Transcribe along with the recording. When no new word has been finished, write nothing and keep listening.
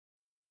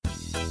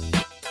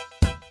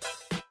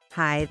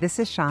Hi, this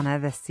is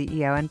Shauna, the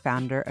CEO and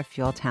founder of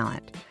Fuel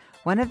Talent.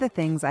 One of the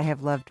things I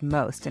have loved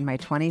most in my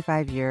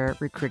 25-year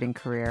recruiting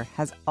career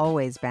has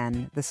always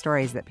been the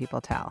stories that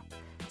people tell.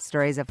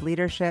 Stories of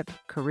leadership,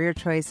 career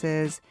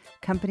choices,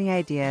 company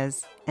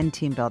ideas, and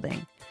team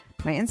building.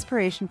 My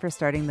inspiration for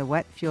starting the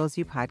What Fuels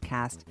You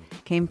podcast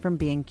came from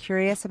being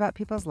curious about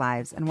people's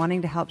lives and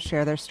wanting to help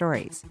share their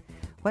stories.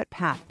 What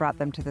path brought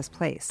them to this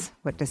place?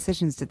 What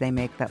decisions did they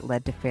make that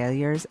led to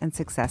failures and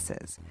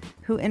successes?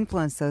 Who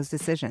influenced those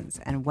decisions,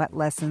 and what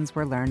lessons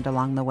were learned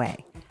along the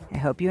way? I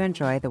hope you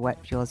enjoy the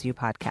What Fuels You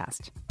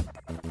podcast.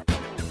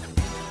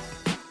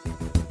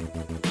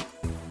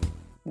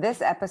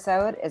 This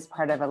episode is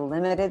part of a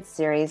limited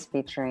series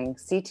featuring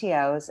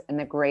CTOs in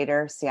the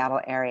greater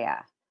Seattle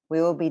area. We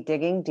will be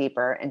digging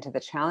deeper into the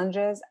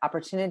challenges,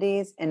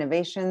 opportunities,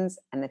 innovations,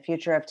 and the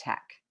future of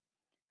tech.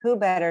 Who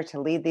better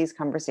to lead these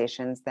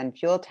conversations than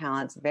Fuel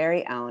Talent's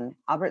very own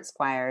Albert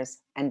Squires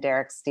and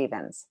Derek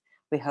Stevens?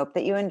 We hope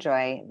that you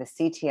enjoy the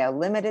CTO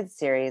limited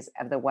series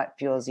of the What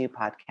Fuels You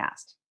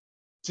podcast.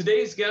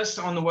 Today's guest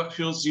on the What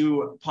Fuels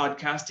You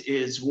podcast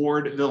is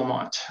Ward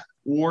Villamont.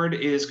 Ward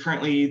is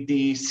currently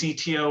the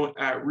CTO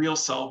at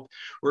RealSelf,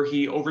 where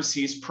he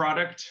oversees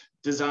product,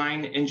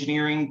 design,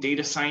 engineering,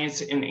 data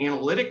science, and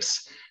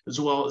analytics, as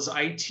well as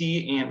IT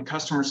and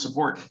customer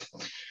support.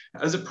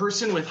 As a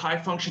person with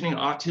high-functioning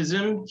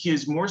autism, he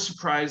is more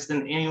surprised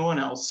than anyone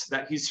else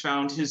that he's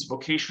found his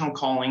vocational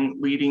calling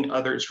leading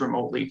others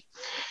remotely.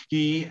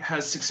 He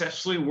has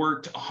successfully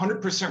worked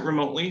 100%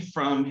 remotely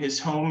from his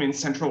home in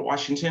Central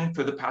Washington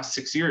for the past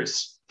 6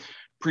 years.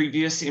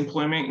 Previous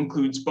employment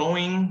includes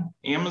Boeing,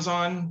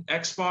 Amazon,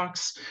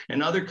 Xbox,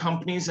 and other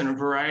companies in a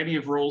variety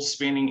of roles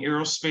spanning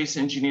aerospace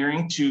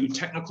engineering to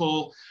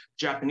technical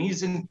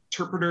Japanese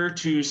interpreter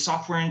to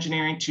software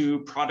engineering to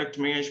product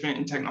management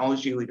and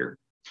technology leader.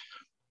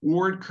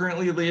 Ward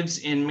currently lives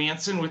in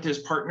Manson with his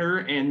partner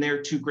and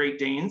their two Great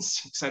Danes.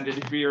 Excited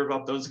to hear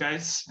about those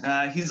guys.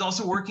 He's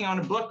also working on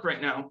a book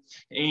right now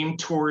aimed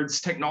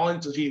towards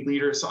technology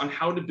leaders on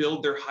how to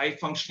build their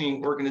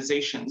high-functioning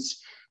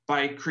organizations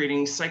by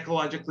creating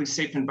psychologically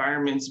safe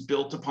environments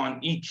built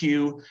upon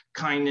EQ,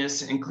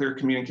 kindness, and clear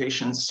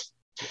communications.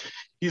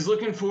 He's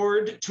looking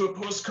forward to a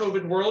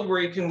post-COVID world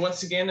where he can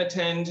once again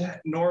attend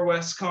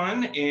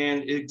NorwestCon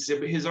and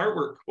exhibit his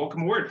artwork.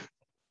 Welcome, Ward.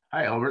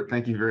 Hi, Albert.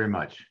 Thank you very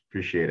much.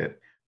 Appreciate it.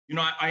 You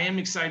know, I am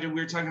excited.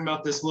 We were talking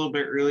about this a little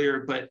bit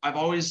earlier, but I've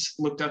always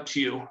looked up to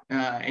you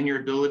and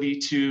your ability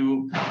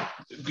to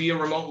be a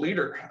remote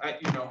leader.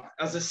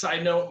 As a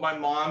side note, my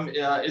mom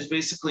is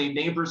basically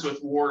neighbors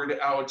with Ward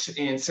out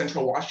in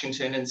Central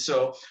Washington. And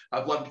so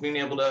I've loved being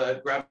able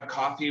to grab a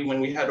coffee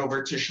when we head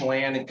over to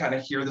Chelan and kind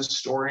of hear the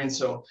story. And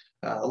so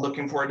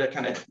looking forward to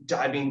kind of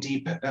diving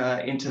deep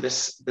into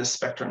this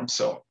spectrum.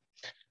 So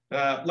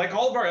like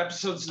all of our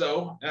episodes,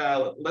 though,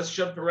 let's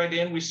jump right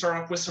in. We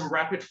start off with some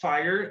rapid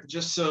fire,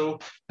 just so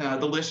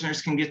the listeners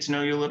can get to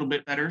know you a little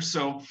bit better.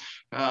 So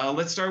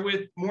let's start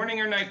with morning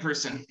or night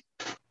person.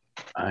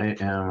 I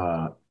am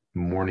a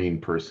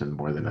morning person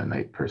more than a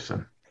night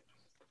person.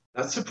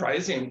 That's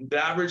surprising.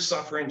 The average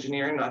software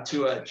engineer, not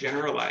to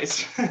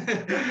generalize,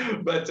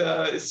 but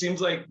it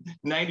seems like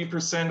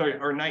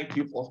 90% are night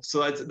people.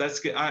 So that's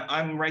good.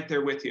 I'm right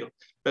there with you.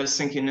 Best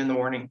thinking in the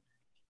morning.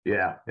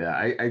 Yeah.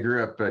 I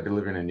grew up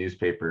delivering a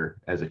newspaper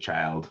as a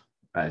child.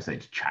 I say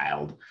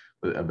child,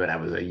 but I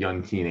was a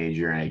young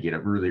teenager, and I get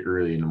up really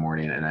early in the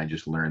morning, and I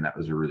just learned that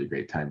was a really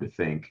great time to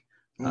think.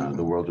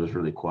 The world was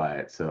really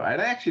quiet, so I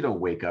actually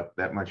don't wake up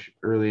that much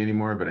early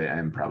anymore. But I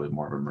am probably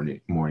more of a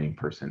morning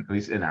person, at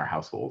least in our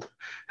household.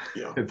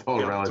 Yeah, it's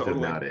all relative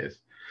totally. Nowadays.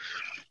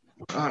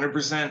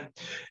 100%.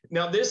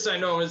 Now, this I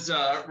know is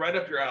right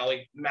up your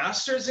alley.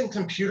 Masters in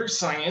computer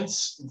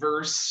science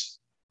versus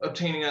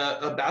obtaining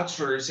a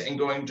bachelor's and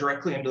going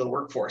directly into the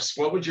workforce.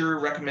 What would your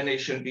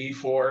recommendation be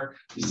for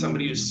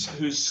somebody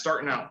who's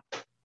starting out?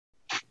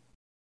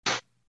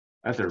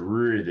 That's a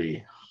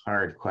really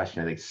hard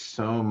question. I think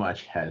so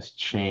much has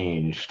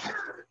changed.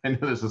 I know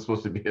this is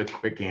supposed to be a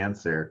quick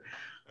answer.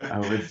 I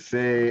would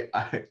say,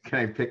 can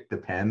I pick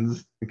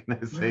depends? Can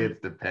I say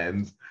it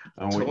depends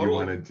on what you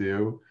want to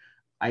do?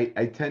 I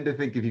tend to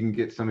think if you can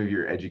get some of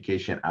your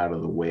education out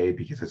of the way,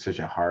 because it's such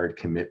a hard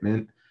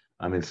commitment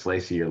and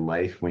slice of your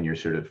life when you're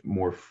sort of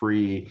more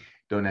free,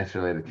 don't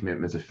necessarily have the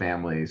commitments of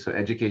family. So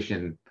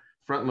education,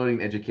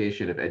 front-loading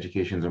education, if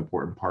education is an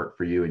important part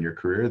for you in your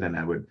career, then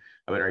I would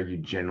argue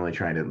generally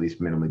trying to at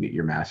least minimally get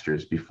your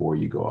master's before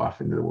you go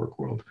off into the work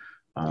world,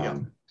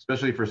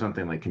 especially for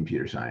something like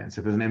computer science.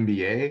 If it's an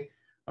MBA,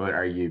 I would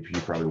argue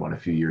you probably want a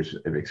few years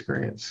of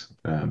experience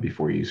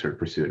before you sort of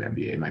pursue an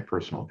MBA, in my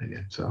personal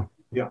opinion. So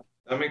yeah,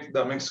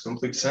 that makes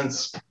complete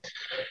sense.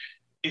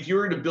 If you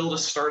were to build a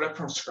startup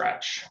from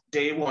scratch,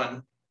 day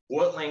one,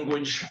 what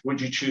language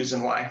would you choose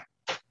and why?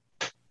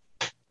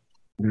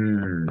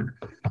 I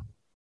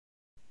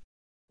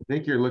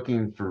think you're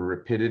looking for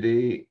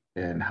rapidity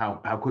and how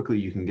quickly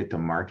you can get to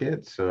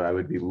market. So I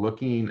would be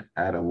looking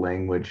at a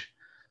language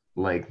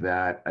like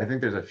that. I think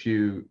there's a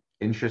few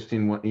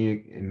interesting ones.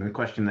 And the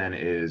question then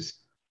is,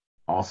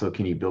 also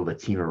can you build a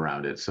team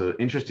around it? So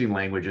interesting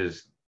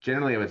languages,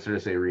 generally I would sort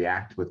of say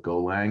React with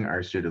Golang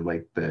are sort of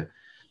like the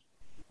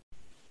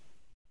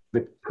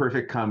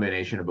perfect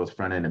combination of both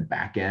front end and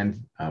back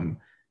end,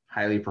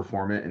 highly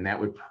performant. And that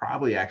would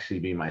probably actually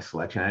be my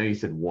selection. I know you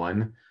said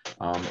one.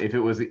 If it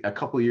was a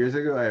couple of years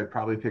ago, I would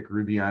probably pick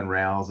Ruby on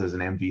Rails as an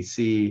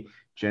MVC,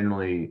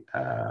 generally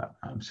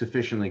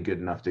sufficiently good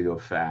enough to go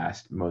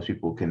fast. Most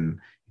people can,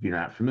 if you're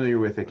not familiar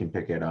with it, can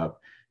pick it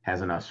up,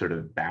 has enough sort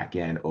of back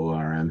end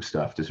ORM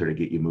stuff to sort of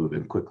get you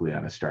moving quickly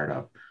on a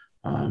startup.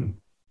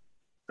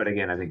 But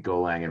again, I think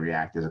Golang and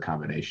React as a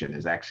combination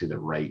is actually the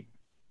right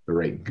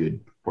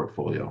good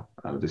portfolio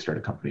to start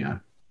a company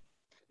on.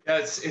 Yeah,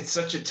 it's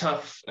such a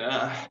tough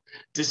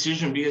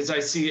decision because I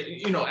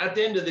see, at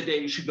the end of the day,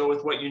 you should go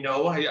with what you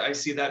know. I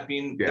see that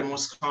being the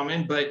most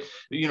common, but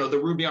the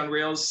Ruby on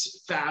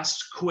Rails,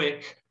 fast,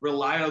 quick,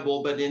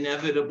 reliable, but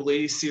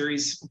inevitably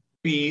Series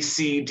B,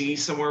 C, D,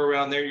 somewhere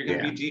around there, you're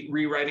going to be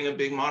rewriting a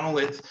big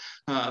monolith.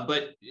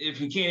 But if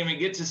you can't even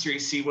get to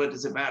Series C, what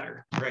does it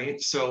matter,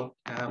 right? So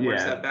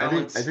where's that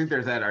balance? I think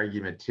there's that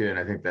argument too, and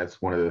I think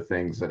that's one of the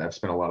things that I've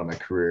spent a lot of my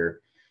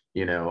career.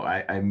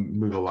 I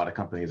move a lot of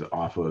companies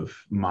off of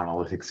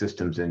monolithic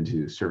systems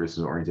into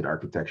services-oriented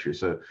architecture.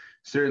 So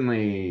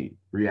certainly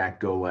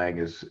React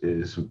Golang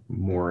is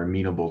more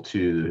amenable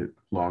to the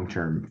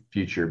long-term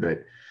future.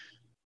 But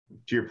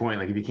to your point,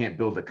 like if you can't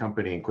build a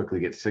company and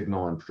quickly get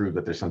signal and prove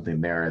that there's something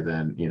there,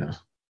 then you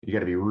got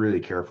to be really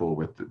careful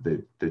with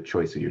the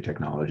choice of your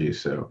technology.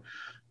 So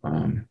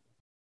totally.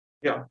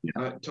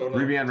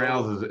 Ruby on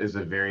Rails is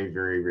a very,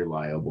 very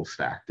reliable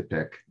stack to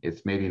pick.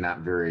 It's maybe not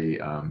very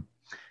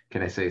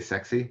can I say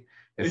sexy?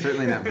 It's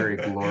certainly not very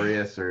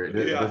glorious, or it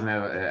doesn't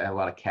have a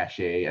lot of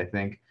cachet, I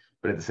think.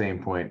 But at the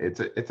same point, it's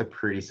a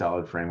pretty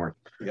solid framework.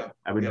 Yeah.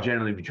 I would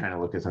generally be trying to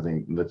look at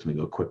something that lets me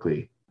go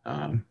quickly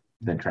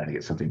than trying to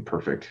get something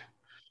perfect.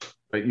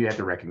 But you have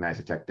to recognize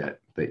the tech debt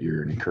that you're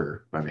going to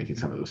incur by making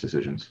some of those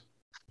decisions.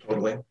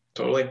 Totally.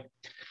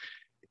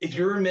 If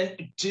you were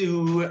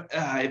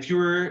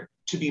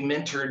to be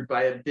mentored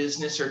by a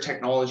business or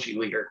technology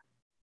leader,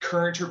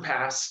 current or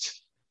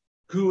past,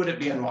 who would it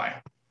be and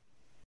why?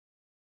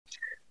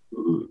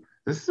 Ooh,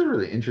 this is a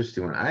really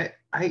interesting one. I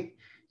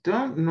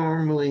don't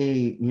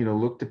normally,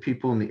 look to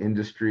people in the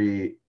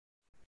industry.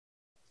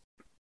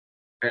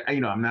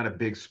 I'm not a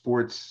big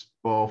sports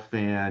ball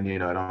fan.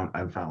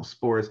 I follow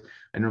sports.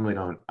 I normally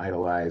don't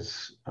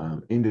idolize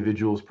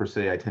individuals per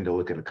se. I tend to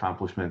look at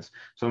accomplishments.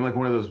 So I'm like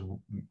one of those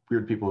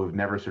weird people who've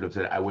never sort of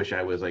said, I wish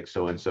I was like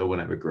so-and-so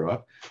when I would grow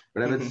up.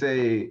 But I would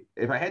say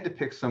if I had to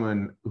pick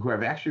someone who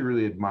I've actually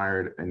really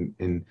admired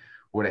and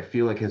what I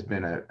feel like has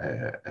been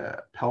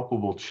a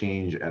palpable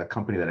change at a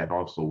company that I've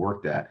also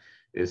worked at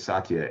is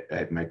Satya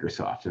at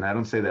Microsoft. And I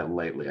don't say that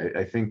lightly.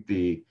 I think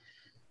the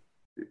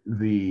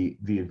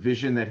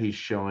vision that he's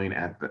showing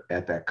at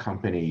that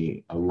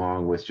company,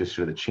 along with just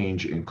sort of the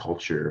change in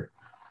culture,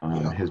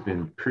 has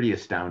been pretty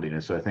astounding.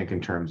 And so I think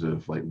in terms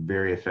of like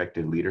very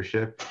effective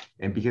leadership,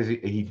 and because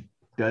he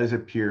does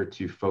appear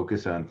to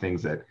focus on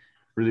things that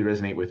really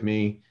resonate with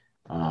me,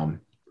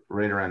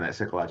 right around that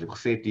psychological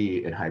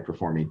safety and high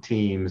performing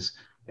teams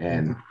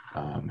and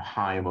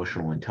high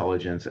emotional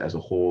intelligence as a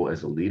whole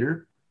as a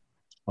leader,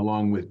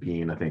 along with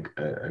being, I think,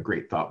 a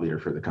great thought leader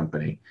for the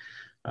company.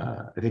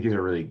 I think he's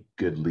a really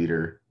good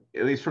leader,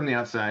 at least from the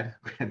outside.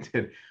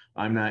 Granted,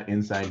 I'm not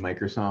inside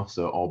Microsoft,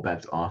 so all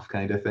bets off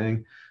kind of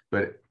thing.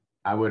 But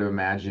I would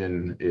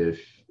imagine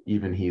if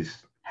even he's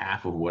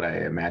half of what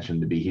I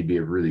imagine to be, he'd be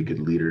a really good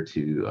leader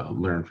to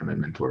learn from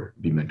and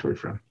be mentored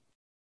from.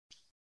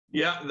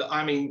 Yeah,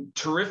 I mean,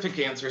 terrific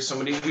answer.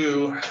 Somebody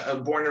who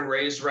born and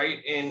raised right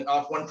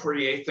off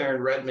 148th there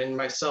in Redmond,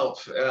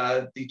 myself,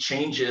 the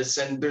changes,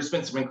 and there's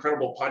been some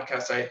incredible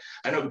podcasts. I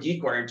know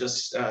GeekWire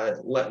just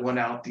let one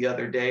out the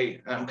other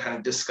day, kind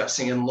of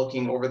discussing and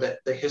looking over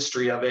the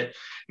history of it.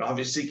 And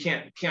obviously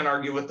can't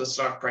argue with the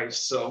stock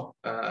price. So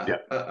I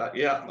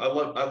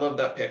love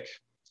that pick.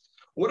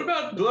 What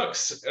about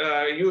books?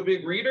 Are you a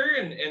big reader?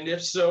 And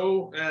if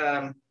so,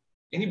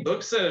 any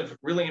books that have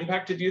really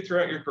impacted you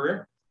throughout your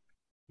career?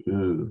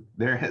 Ooh,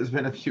 there has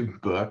been a few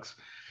books.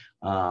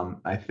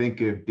 I think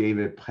of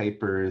David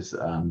Piper's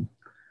The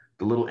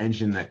Little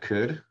Engine That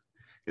Could.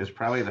 It was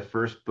probably the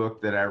first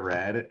book that I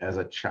read as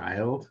a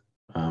child.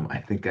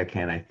 I think I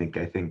can, I think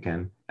I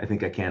can, I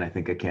think I can, I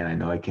think I can, I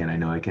know I can, I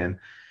know I can.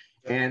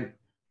 And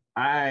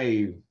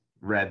I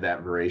read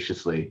that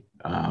voraciously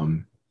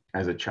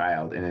as a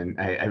child. And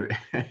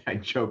I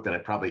joked that I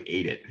probably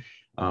ate it.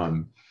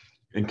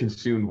 And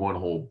consumed one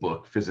whole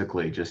book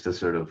physically just to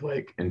sort of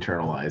like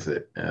internalize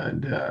it.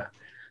 And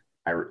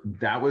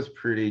that was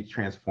pretty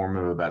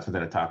transformative about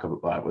something I talk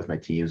about with my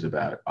teams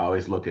about. I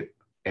always look at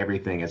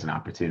everything as an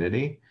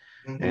opportunity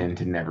and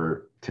to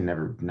never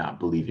not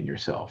believe in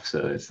yourself.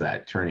 So it's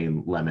that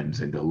turning lemons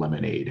into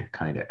lemonade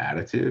kind of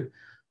attitude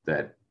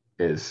that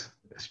is,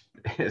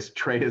 as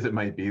trite as it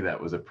might be,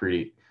 that was a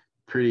pretty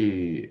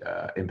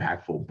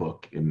impactful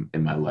book in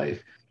my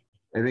life.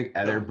 I think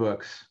other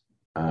books,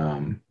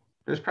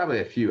 there's probably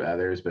a few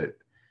others, but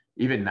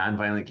even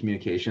Nonviolent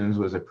Communications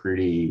was a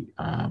pretty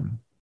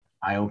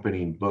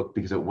eye-opening book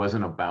because it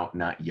wasn't about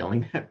not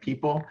yelling at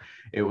people.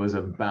 It was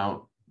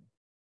about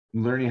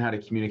learning how to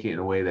communicate in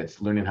a way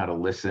that's learning how to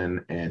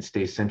listen and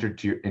stay centered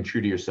to and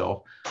true to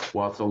yourself,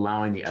 while it's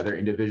allowing the other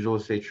individual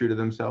to stay true to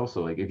themselves.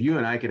 So like if you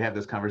and I could have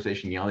this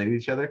conversation yelling at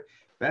each other,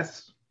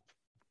 that's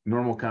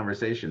normal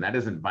conversation. That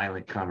isn't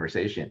violent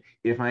conversation.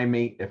 If I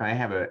make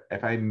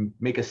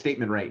a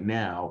statement right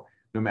now,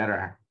 no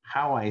matter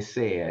how I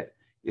say it,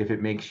 if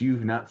it makes you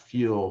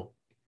feel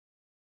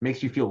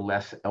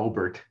less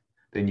Albert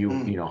than you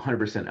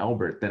 100%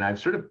 Albert, then I've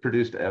sort of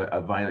produced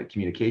a violent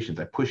communications.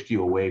 I pushed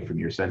you away from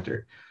your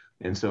center.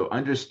 And so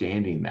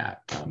understanding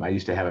that, I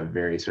used to have a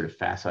very sort of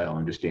facile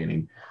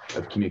understanding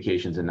of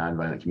communications and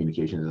nonviolent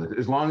communications.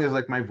 As long as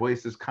like my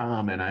voice is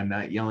calm and I'm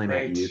not yelling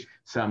at you,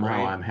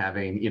 somehow I'm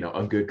having,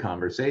 a good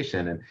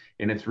conversation.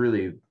 And it's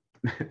really,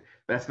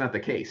 that's not the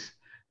case.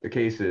 The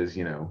case is,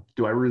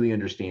 do I really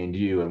understand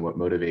you and what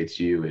motivates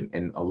you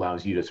and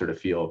allows you to sort of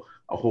feel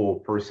a whole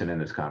person in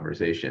this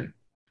conversation?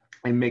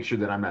 And make sure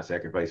that I'm not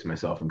sacrificing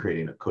myself and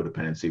creating a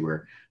codependency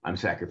where I'm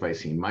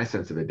sacrificing my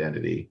sense of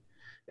identity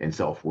and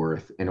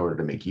self-worth in order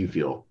to make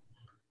you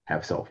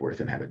have self-worth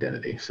and have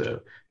identity.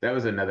 So that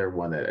was another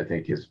one that I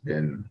think has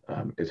been,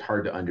 it's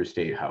hard to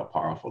understate how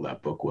powerful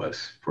that book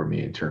was for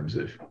me in terms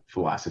of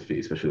philosophy,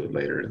 especially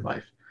later in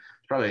life.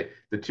 Probably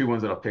the two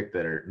ones that I'll pick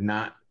that are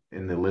not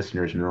in the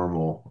listener's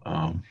normal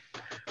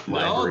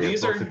library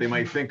of books that they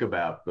might think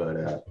about,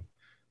 but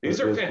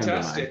these are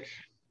fantastic.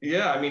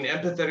 Yeah, I mean,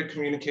 empathetic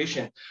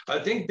communication. I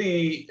think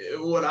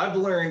what I've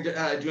learned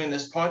doing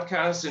this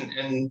podcast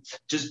and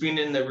just being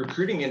in the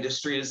recruiting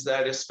industry is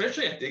that,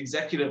 especially at the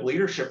executive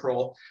leadership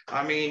role,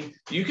 I mean,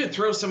 you could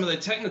throw some of the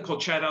technical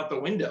chat out the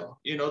window.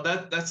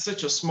 That's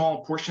such a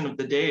small portion of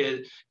the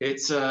day.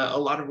 It's a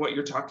lot of what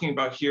you're talking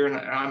about here, and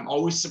I'm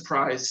always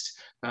surprised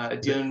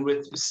dealing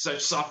with such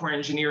software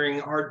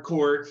engineering,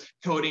 hardcore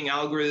coding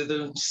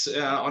algorithms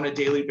on a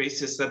daily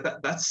basis.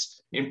 That's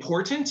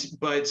important,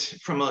 but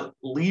from a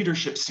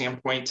leadership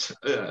standpoint,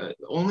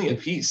 only a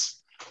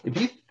piece.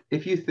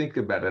 If you think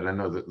about it, I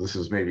know that this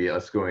is maybe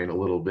us going a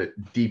little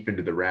bit deep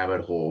into the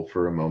rabbit hole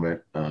for a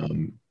moment.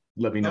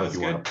 Let me know if you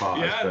want to pause.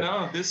 Yeah,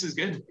 no, this is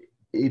good.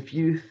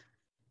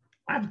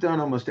 I've done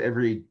almost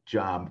every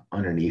job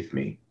underneath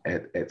me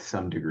at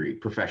some degree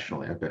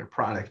professionally. I've been a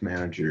product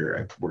manager.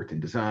 I've worked in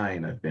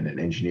design. I've been an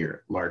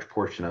engineer, large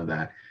portion of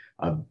that.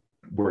 I've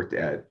worked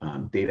at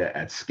data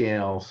at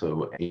scale.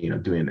 So,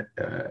 doing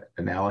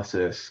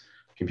analysis,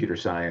 computer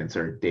science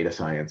or data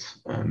science.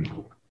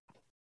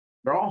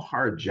 They're all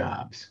hard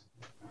jobs.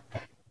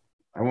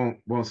 I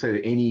won't say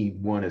that any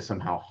one is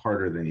somehow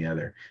harder than the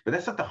other, but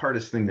that's not the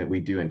hardest thing that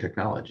we do in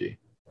technology,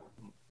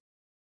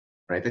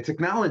 right? The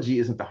technology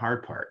isn't the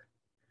hard part.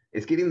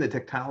 It's getting the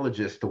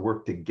technologists to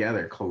work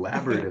together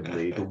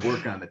collaboratively to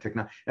work on the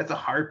technology. That's the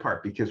hard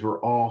part because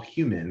we're all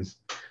humans.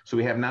 So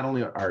we have not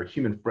only our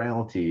human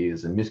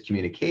frailties and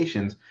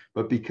miscommunications,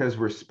 but because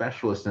we're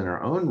specialists in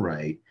our own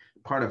right,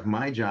 part of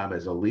my job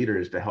as a leader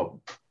is to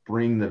help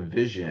bring the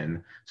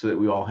vision so that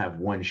we all have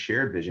one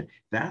shared vision.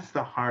 That's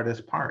the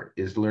hardest part,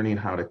 is learning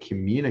how to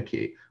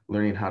communicate,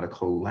 learning how to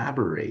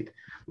collaborate,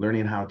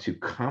 learning how to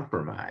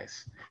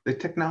compromise. The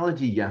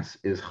technology, yes,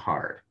 is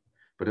hard,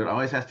 but it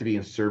always has to be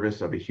in service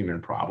of a human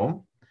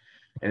problem.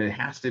 And it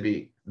has to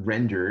be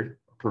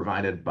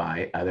provided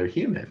by other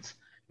humans.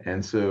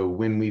 And so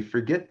when we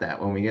forget that,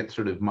 when we get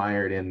sort of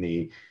mired in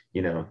the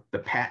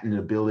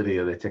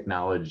patentability of the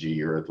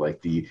technology or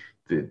like the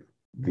 5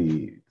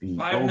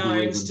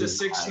 nines to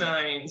 6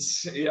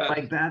 nines, yeah,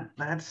 like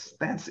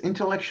that's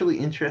intellectually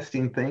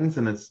interesting things,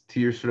 and it's to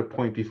your sort of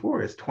point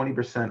before, it's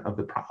 20% of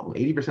the problem.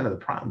 80% of the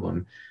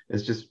problem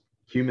is just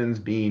humans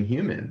being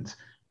humans,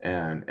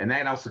 and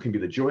that also can be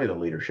the joy of the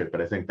leadership.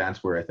 But I think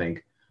that's where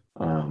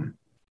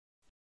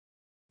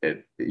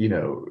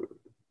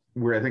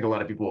where I think a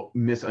lot of people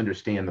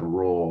misunderstand the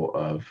role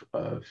of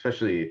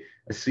especially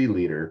a C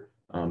leader,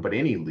 but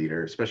any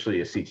leader, especially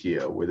a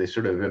CTO, where they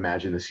sort of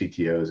imagine the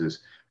CTOs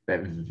as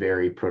that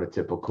very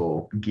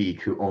prototypical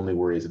geek who only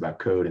worries about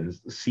code and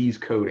sees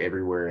code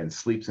everywhere and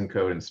sleeps in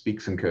code and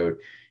speaks in code.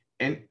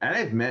 And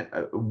I've met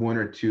one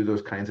or two of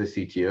those kinds of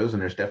CTOs,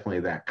 and there's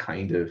definitely that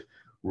kind of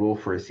role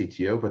for a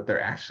CTO, but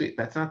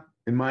that's not,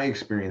 in my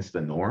experience,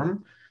 the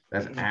norm.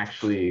 That's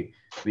actually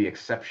the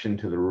exception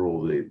to the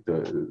rule.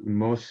 The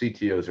most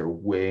CTOs are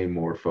way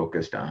more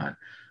focused on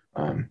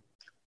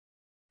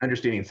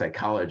understanding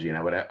psychology, and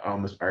I would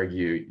almost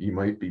argue you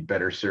might be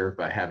better served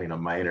by having a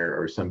minor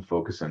or some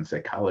focus on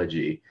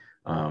psychology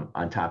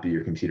on top of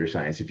your computer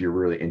science if you're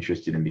really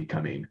interested in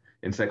becoming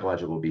in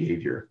psychological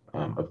behavior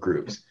of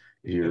groups.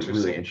 If you're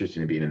really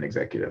interested in being an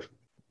executive,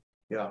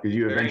 because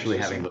you eventually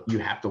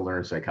have to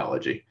learn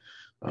psychology.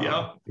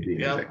 To be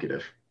an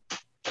executive.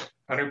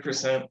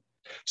 100%.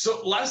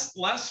 So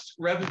last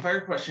rapid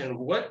fire question: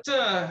 What's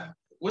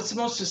the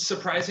most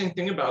surprising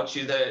thing about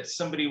you that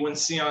somebody wouldn't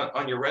see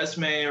on your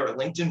resume or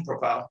LinkedIn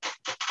profile?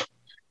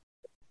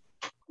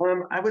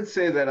 I would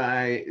say that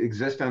I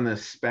exist on the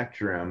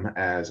spectrum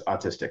as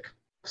autistic.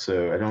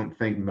 So I don't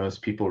think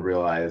most people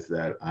realize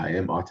that I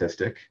am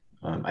autistic.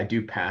 I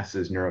do pass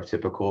as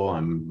neurotypical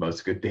on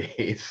most good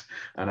days.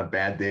 On a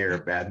bad day or a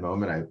bad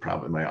moment,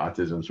 my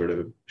autism sort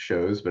of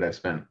shows, but I've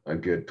spent a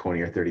good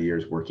 20 or 30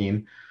 years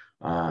working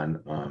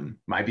on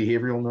my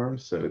behavioral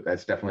norms. So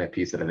that's definitely a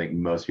piece that I think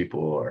most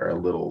people are a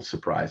little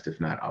surprised,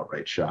 if not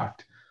outright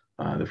shocked,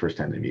 the first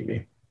time they meet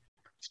me,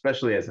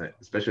 especially as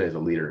a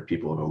leader of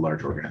people of a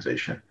large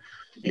organization.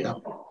 Yeah.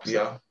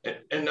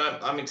 And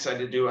I'm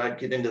excited to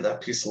get into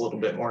that piece a little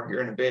bit more here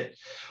in a bit.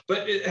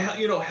 But,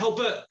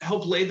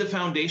 help lay the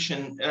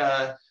foundation.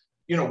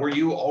 Were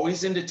you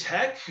always into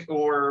tech,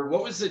 or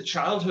what was the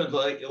childhood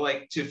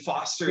like to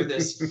foster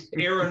this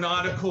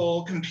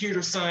aeronautical,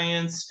 computer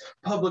science,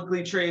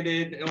 publicly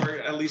traded, or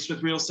at least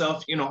with Real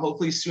Self,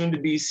 hopefully soon to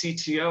be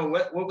CTO?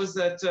 What was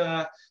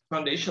that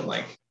foundation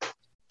like?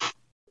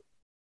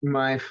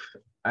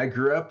 I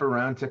grew up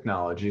around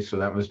technology, so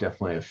that was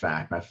definitely a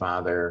fact. My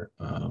father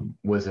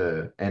was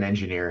an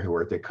engineer who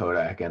worked at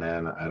Kodak and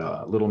then at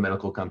a little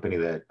medical company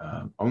that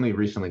only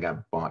recently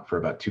got bought for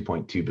about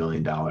 $2.2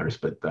 billion,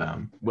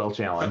 but well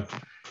challenged.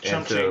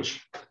 Chump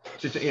change.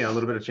 Just a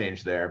little bit of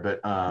change there,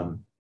 but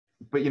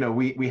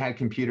we had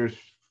computers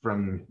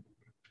from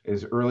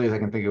as early as I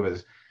can think of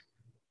as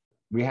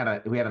we had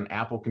an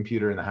Apple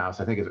computer in the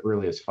house, I think as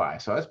early as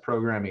 5. So I was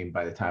programming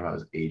by the time I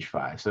was age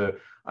 5. So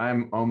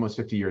I'm almost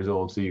 50 years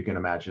old. So you can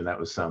imagine that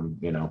was some,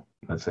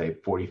 let's say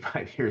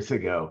 45 years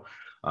ago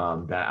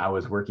that I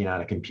was working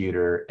on a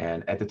computer.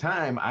 And at the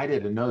time I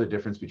didn't know the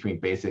difference between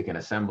BASIC and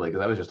assembly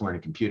because I was just learning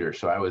computers.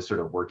 So I was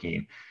sort of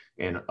working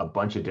in a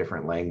bunch of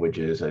different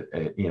languages.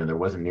 There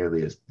wasn't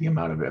nearly the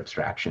amount of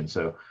abstraction.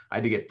 So I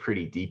had to get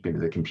pretty deep into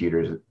the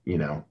computers,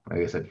 like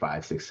I said,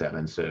 5, 6,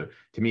 7. So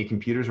to me,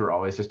 computers were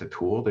always just a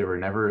tool. They were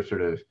never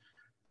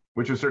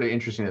which was sort of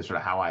interesting, is sort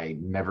of how I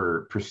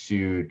never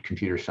pursued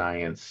computer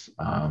science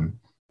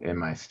in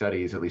my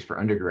studies, at least for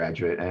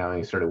undergraduate. And I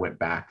only sort of went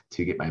back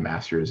to get my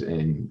master's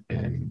in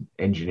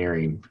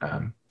engineering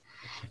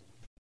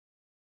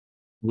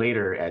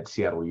later at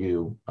Seattle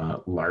U,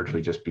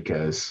 largely just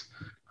because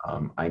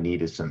I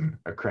needed some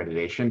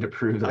accreditation to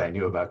prove that I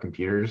knew about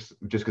computers,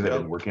 just because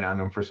I've been working on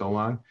them for so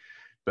long.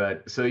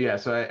 But so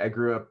I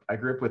grew up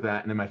with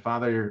that. And then my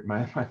father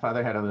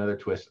had another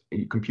twist.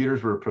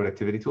 Computers were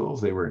productivity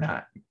tools. They were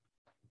not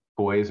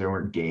toys. They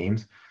weren't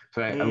games.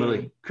 So I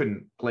literally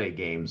couldn't play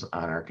games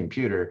on our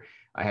computer.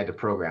 I had to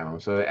program them.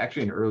 So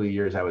actually in early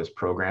years, I was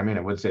programming.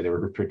 I wouldn't say they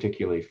were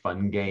particularly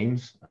fun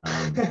games.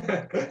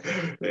 But,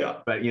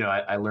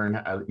 I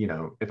learned,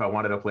 if I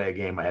wanted to play a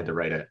game, I had to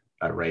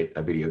write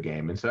a video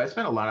game. And so I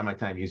spent a lot of my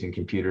time using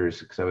computers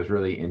because I was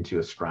really into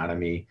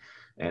astronomy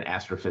and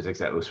astrophysics.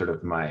 That was sort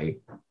of my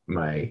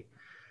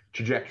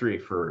trajectory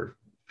for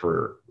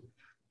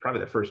probably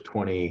the first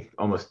 20,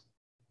 almost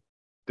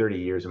 30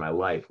 years of my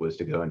life was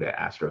to go into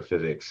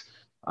astrophysics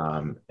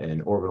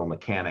and orbital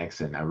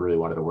mechanics. And I really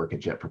wanted to work at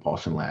Jet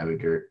Propulsion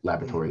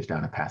Laboratories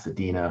down in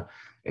Pasadena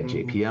at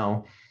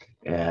JPL.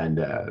 And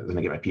then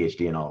I get my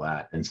PhD and all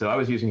that. And so I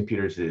was using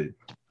computers to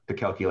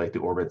calculate the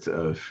orbits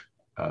of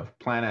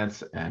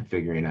planets and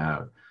figuring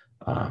out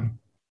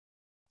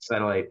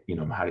satellite,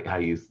 how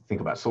do you think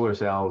about solar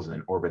cells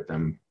and orbit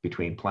them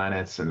between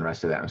planets and the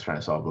rest of that. I was trying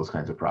to solve those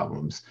kinds of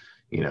problems,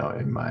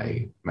 in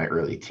my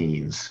early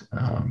teens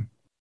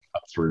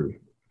up through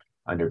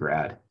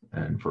undergrad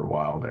and for a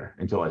while there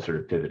until I sort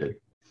of pivoted.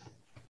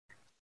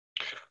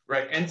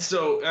 Right. And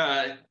so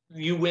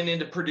you went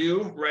into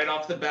Purdue right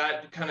off the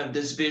bat, kind of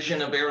this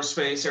vision of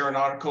aerospace,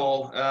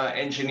 aeronautical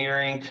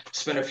engineering,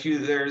 spent a few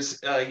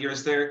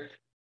years there.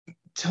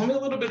 Tell me a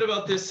little bit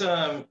about this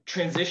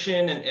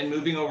transition and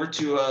moving over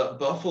to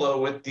Buffalo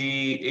with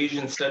the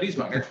Asian Studies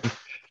minor.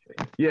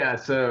 Yeah,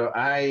 so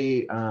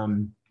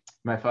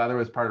my father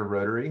was part of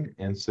Rotary,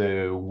 and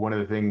so one of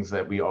the things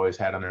that we always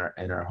had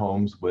in our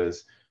homes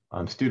was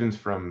students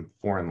from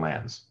foreign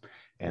lands.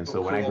 And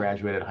so when I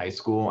graduated high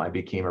school, I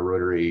became a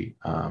Rotary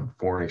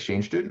foreign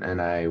exchange student, and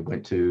I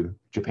went to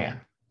Japan,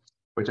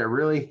 which I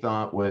really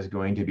thought was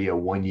going to be a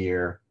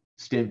 1-year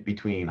stint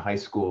between high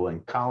school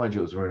and college.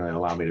 It was going to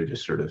allow me to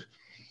just sort of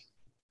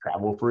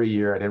travel for a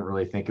year. I didn't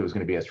really think it was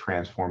going to be as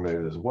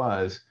transformative as it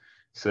was.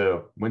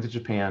 So went to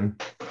Japan,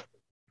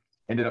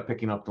 ended up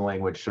picking up the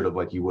language sort of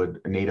like you would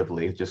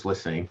natively, just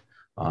listening.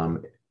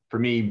 For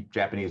me,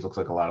 Japanese looks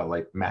like a lot of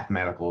like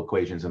mathematical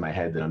equations in my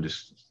head that I'm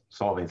just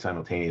solving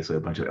simultaneously,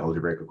 a bunch of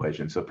algebraic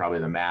equations. So probably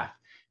the math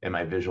and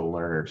my visual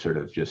learner sort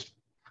of just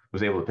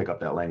was able to pick up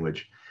that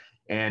language,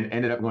 and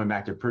ended up going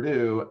back to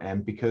Purdue.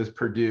 And because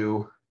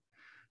Purdue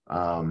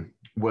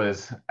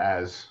was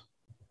as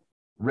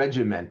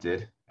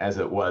regimented as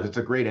it was, it's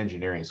a great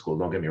engineering school,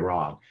 don't get me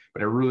wrong,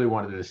 but I really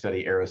wanted to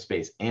study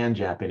aerospace and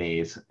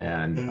Japanese,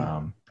 and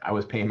I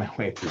was paying my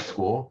way through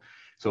school.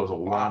 So it was a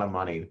lot of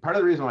money. Part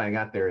of the reason why I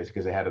got there is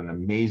because they had an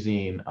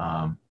amazing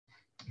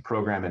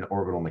program in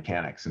orbital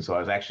mechanics. And so I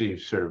was actually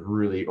sort of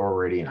really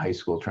already in high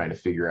school trying to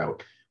figure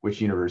out which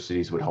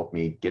universities would help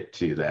me get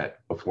to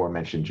that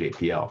aforementioned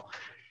JPL.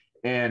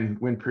 And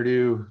when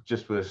Purdue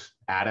just was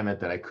adamant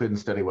that I couldn't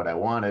study what I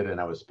wanted,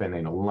 and I was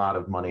spending a lot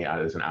of money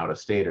as an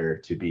out-of-stater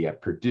to be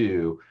at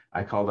Purdue,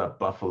 I called up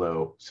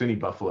SUNY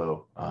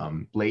Buffalo,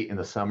 late in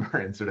the summer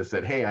and sort of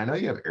said, hey, I know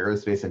you have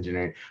aerospace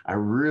engineering. I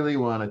really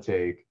want to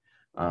take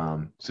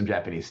some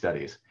Japanese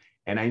studies.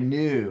 And I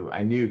knew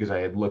because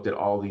I had looked at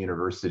all the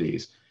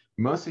universities.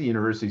 Most of the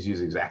universities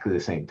use exactly the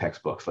same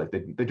textbooks. Like the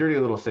dirty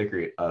little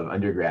secret of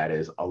undergrad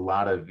is a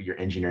lot of your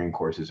engineering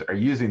courses are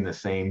using the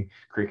same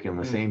curriculum,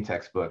 the same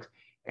textbooks.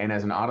 And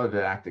as an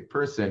autodidactic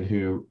person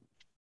who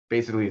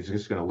basically is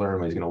just going to learn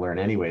what he's going to learn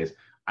anyways,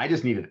 I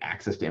just needed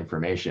access to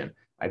information.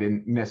 I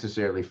didn't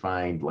necessarily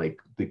find like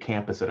the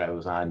campus that I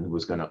was on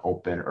was going to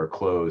open or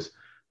close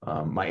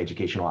my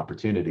educational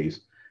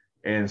opportunities.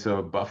 And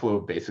so Buffalo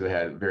basically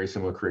had a very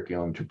similar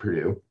curriculum to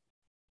Purdue,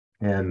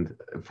 and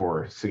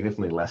for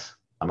significantly less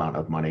amount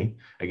of money.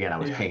 Again, I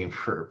was paying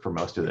for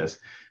most of this.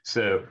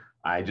 So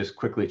I just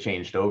quickly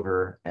changed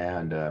over,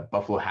 and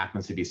Buffalo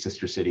happens to be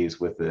sister cities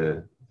with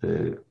the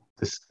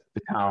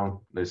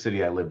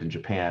city I lived in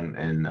Japan,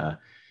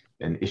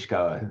 in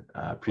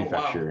Ishikawa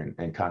Prefecture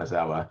and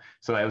Kanazawa.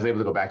 So I was able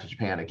to go back to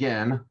Japan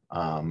again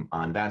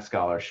on that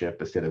scholarship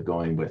instead of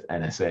going with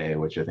NSA,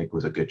 which I think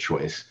was a good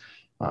choice.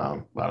 A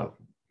lot of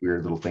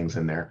weird little things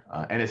in there.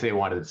 NSA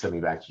wanted to send me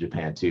back to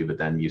Japan too, but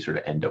then you sort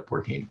of end up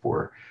working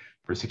for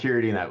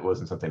security, and that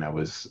wasn't something I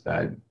was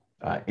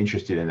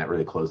interested in. That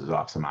really closes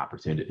off some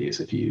opportunities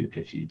if you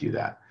do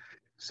that.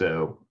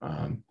 So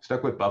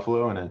stuck with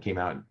Buffalo, and then came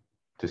out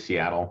to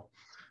Seattle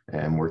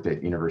and worked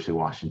at University of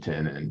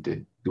Washington and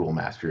did dual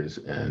masters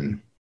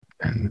in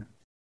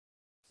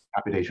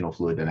computational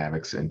fluid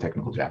dynamics and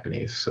technical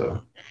Japanese.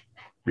 So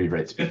read,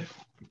 write, speak.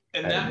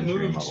 And that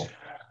moved. Level.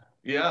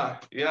 Yeah.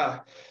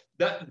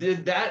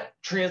 Did that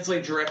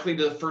translate directly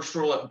to the first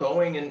role at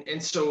Boeing?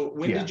 And so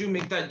when did you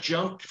make that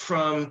jump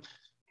from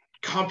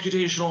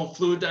computational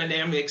fluid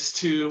dynamics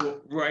to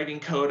writing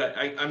code?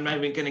 I'm not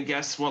even going to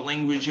guess what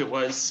language it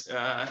was.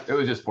 It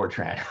was just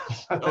Fortran.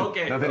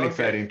 Nothing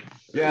exciting.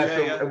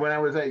 When I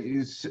was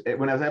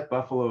at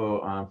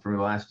Buffalo for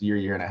the last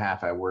year and a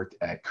half, I worked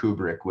at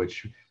Kubrick,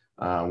 which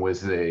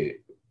was a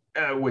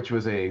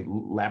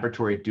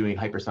laboratory doing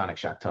hypersonic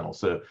shock tunnels.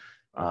 So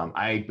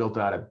I built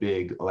out a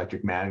big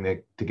electric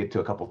magnet to get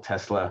to a couple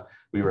Tesla.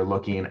 We were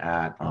looking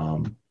at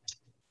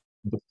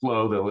the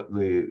flow,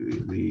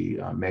 the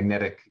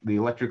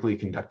electrically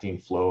conducting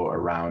flow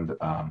around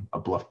a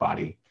bluff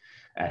body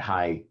at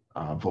high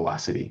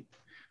velocity,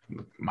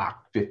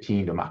 Mach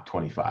 15 to Mach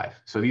 25.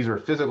 So these were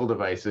physical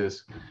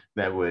devices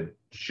that would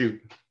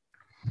shoot,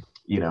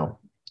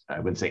 I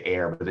wouldn't say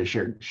air, but they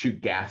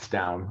shoot gas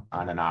down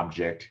on an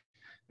object,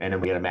 and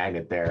then we had a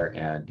magnet there,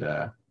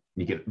 and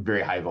you get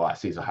very high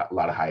velocities, a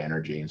lot of high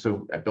energy. And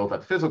so I built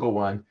up the physical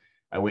one.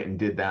 I went and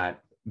did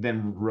that,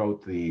 then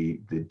wrote the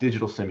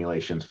digital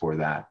simulations for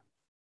that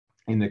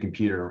in the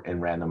computer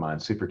and ran them on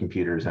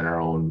supercomputers and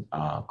our own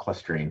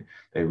clustering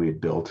that we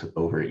had built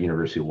over at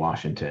University of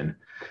Washington.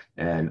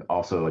 And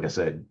also, like I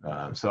said,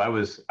 so I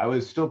was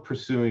still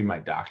pursuing my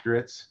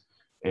doctorates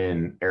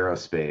in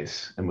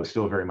aerospace and was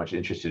still very much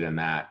interested in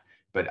that.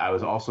 But I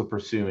was also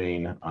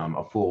pursuing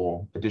a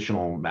full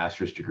additional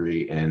master's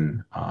degree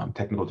in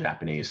technical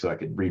Japanese, so I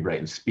could read, write,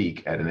 and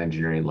speak at an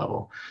engineering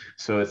level.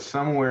 So it's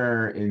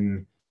somewhere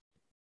in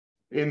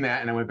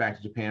that, and I went back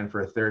to Japan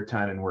for a third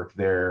time and worked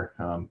there,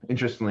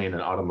 interestingly in an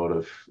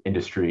automotive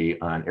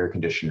industry on air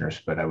conditioners,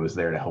 but I was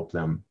there to help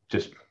them.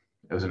 It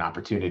was an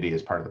opportunity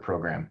as part of the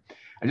program.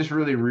 I just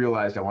really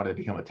realized I wanted to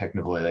become a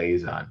technical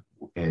liaison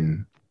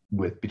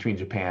between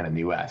Japan and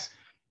the US.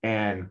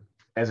 And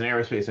as an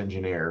aerospace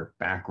engineer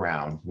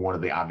background, one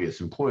of the obvious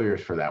employers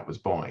for that was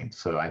Boeing.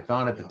 So I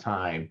thought at the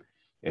time,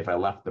 if I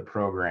left the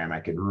program, I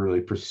could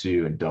really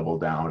pursue and double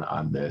down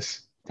on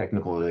this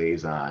technical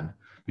liaison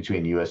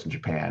between the US and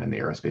Japan and the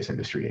aerospace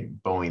industry.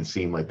 And Boeing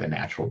seemed like the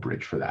natural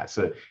bridge for that.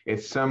 So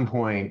at some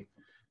point,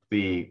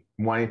 the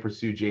wanting to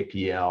pursue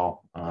JPL,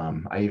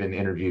 I even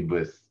interviewed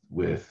with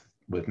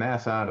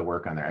NASA to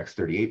work on their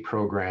X-38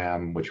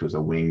 program, which was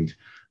a winged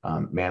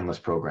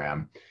manless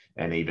program.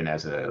 And even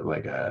as an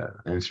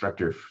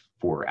instructor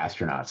for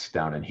astronauts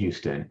down in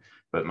Houston.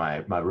 But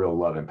my real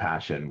love and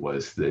passion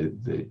was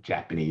the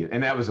Japanese,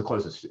 and that was the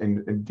closest.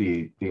 And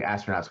the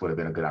astronauts would have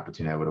been a good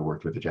opportunity. I would have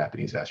worked with the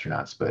Japanese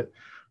astronauts, but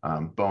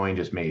Boeing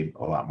just made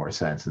a lot more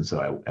sense, and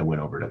so I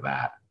went over to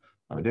that.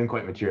 It didn't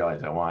quite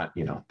materialize.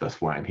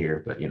 That's why I'm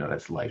here. But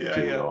that's life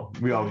too. Yeah.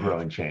 We all grow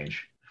and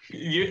change.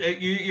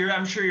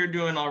 I'm sure you're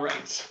doing all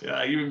right.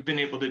 You've been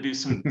able to do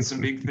some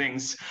big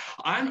things.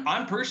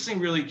 I'm personally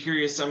really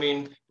curious. I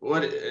mean,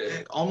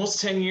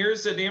 almost 10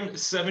 years at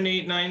 7,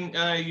 8,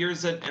 9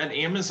 years at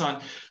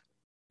Amazon.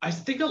 I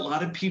think a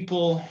lot of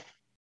people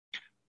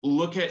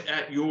look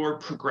at your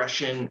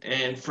progression,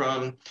 and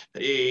from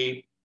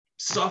a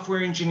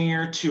software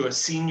engineer to a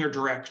senior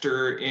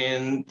director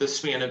in the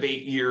span of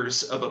 8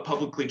 years of a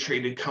publicly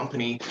traded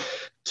company.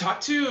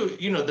 Talk to,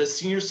 the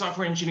senior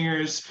software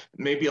engineers,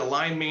 maybe a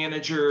line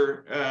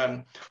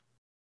manager.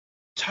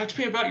 Talk to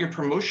me about your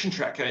promotion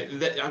track.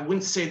 I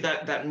wouldn't say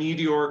that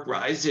meteoric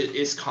rise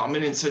is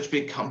common in such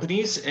big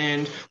companies.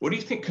 And what do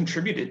you think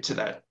contributed to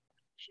that?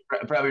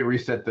 Probably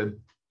reset the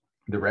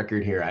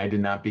record here. I did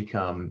not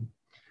become,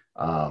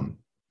 I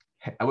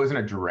wasn't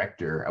a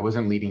director. I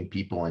wasn't leading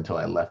people until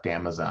I left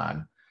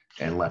Amazon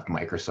and left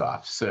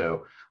Microsoft.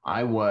 So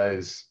I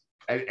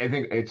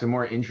think it's a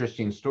more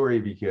interesting story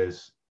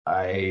because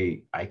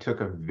I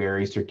took a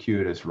very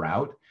circuitous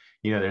route.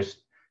 You know,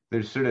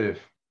 there's sort of,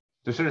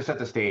 to sort of set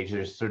the stage,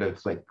 there's sort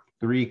of like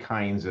three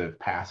kinds of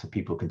paths that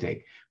people can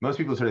take. Most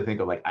people sort of think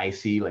of like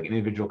IC, like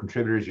individual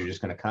contributors. You're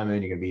just going to come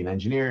in, you're going to be an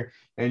engineer,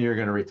 and you're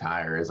going to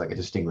retire as like a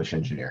distinguished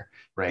engineer,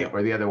 right?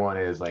 Or the other one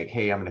is like,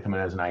 hey, I'm going to come in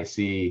as an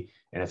IC,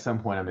 and at some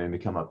point I'm going to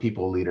become a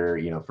people leader,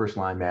 you know, first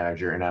line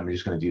manager, and I'm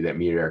just going to do that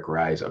meteoric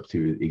rise up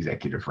to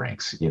executive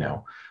ranks. You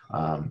know,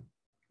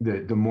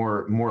 the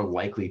more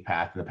likely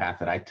path, and the path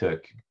that I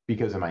took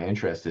because of my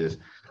interest is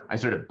I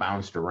sort of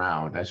bounced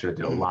around. I sort of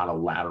did a lot of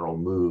lateral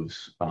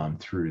moves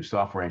through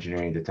software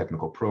engineering to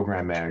technical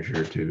program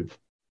manager to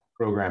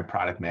program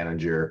product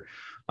manager.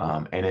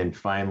 And then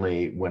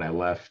finally, when I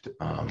left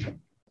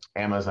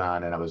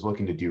Amazon and I was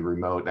looking to do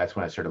remote, that's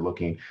when I started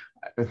looking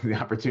at the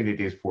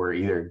opportunities for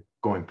either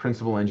going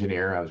principal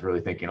engineer. I was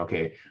really thinking,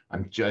 okay,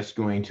 I'm just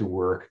going to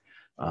work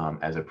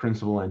as a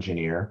principal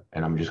engineer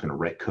and I'm just going to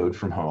write code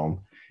from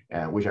home.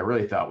 Which I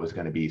really thought was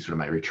going to be sort of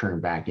my return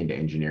back into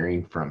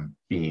engineering from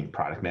being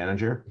product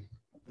manager.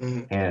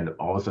 And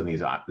all of a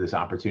sudden, this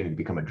opportunity to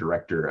become a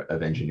director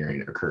of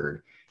engineering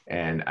occurred.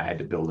 And I had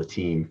to build a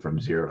team from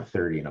 0 to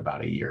 30 in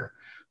about a year.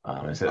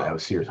 And so that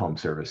was Sears Home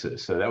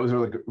Services. So that was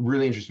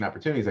really interesting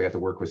opportunities. I got to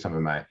work with some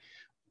of my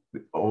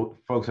old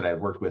folks that I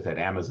worked with at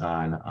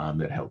Amazon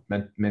that helped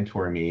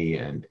mentor me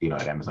and, you know,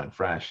 at Amazon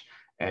Fresh,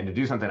 and to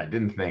do something I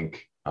didn't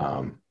think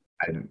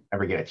I'd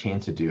ever get a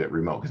chance to do at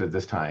remote, because at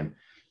this time,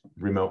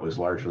 remote was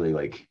largely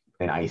like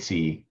an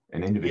IC,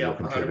 an individual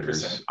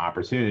contributor's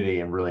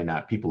opportunity, and really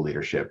not people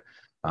leadership.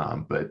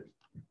 But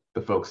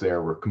the folks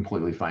there were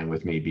completely fine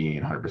with me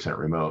being 100%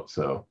 remote.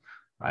 So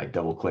I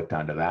double clicked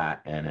onto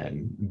that. And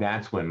then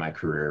that's when my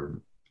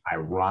career,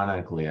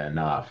 ironically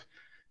enough,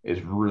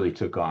 is really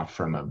took off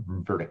from a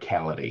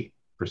verticality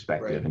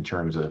perspective in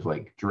terms of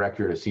like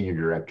director to senior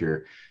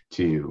director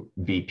to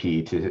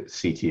VP to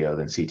CTO,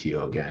 then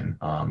CTO again,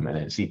 and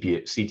then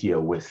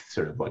CTO with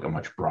sort of like a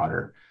much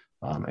broader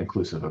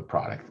inclusive of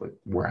product, like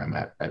where I'm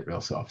at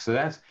RealSelf. So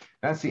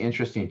that's the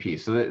interesting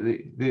piece. So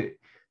the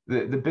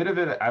bit of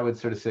it I would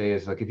sort of say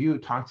is like, if you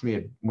talk to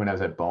me when I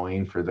was at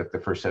Boeing for the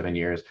first 7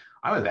 years,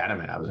 I was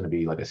adamant I was going to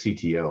be like a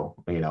CTO,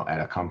 you know,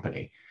 at a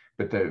company.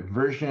 But the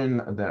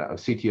version of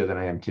CTO that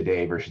I am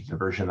today versus the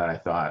version that I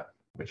thought,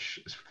 which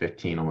is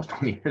 15, almost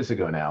 20 years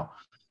ago now,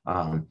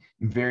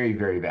 very,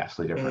 very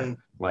vastly different.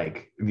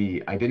 Like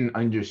I didn't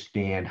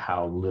understand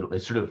how little,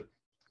 it's sort of,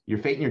 your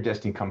fate and your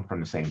destiny come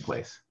from the same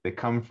place. They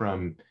come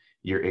from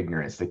your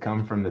ignorance. They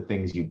come from the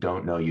things you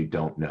don't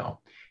know.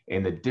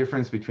 And the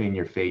difference between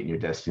your fate and your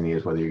destiny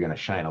is whether you're going to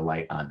shine a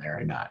light on there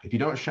or not. If you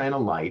don't shine a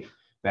light,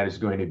 that is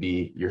going to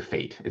be your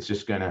fate. It's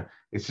just going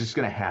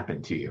to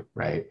happen to you,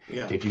 right?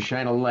 Yeah. If you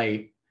shine a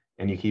light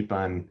and you keep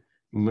on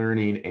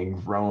learning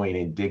and growing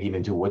and digging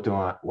into what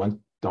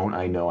don't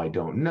I know, I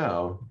don't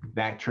know,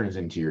 that turns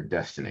into your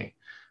destiny.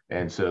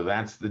 And so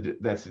that's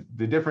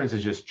the difference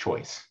is just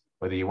choice.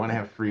 Whether you want to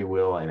have free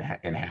will and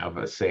have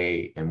a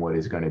say in what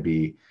is going to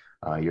be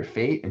your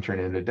fate and turn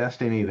it into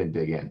destiny, then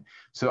dig in.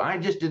 So I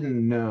just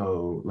didn't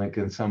know, like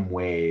in some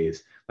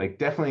ways, like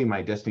definitely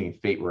my destiny and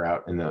fate were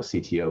out in the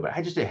CTO, but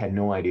I just had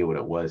no idea what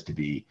it was to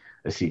be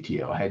a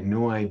CTO. I had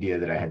no idea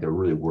that I had to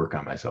really work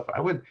on myself.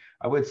 I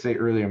would say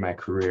earlier in my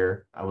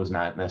career, I was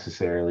not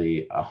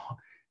necessarily,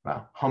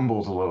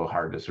 humble's a little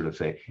hard to sort of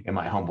say, am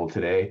I humble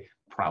today?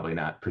 Probably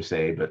not per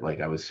se, but like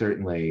I was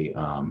certainly,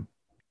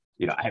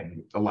 you know, I have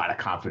a lot of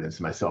confidence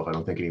in myself. I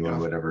don't think anyone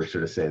would ever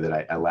sort of say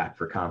that I lack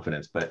for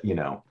confidence, but you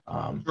know,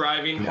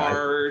 driving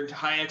hard,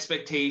 high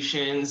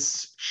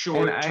expectations,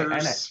 short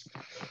terms.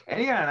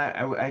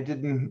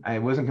 I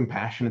wasn't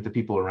compassionate to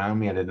people around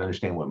me. I didn't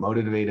understand what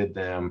motivated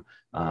them.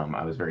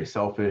 I was very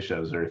selfish. I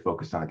was very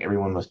focused on like,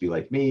 everyone must be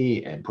like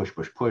me, and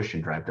push,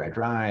 and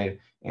drive,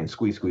 and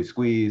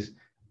squeeze.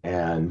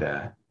 And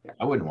I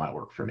wouldn't want to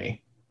work for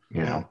me.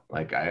 You know,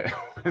 like I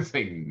would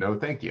say, no,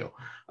 thank you.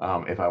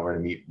 If I were to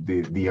meet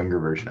the younger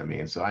version of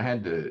me. And so I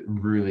had to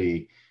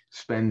really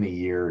spend the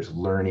years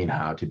learning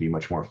how to be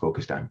much more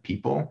focused on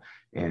people.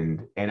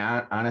 And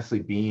honestly,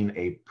 being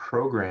a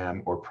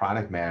program or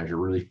product manager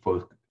really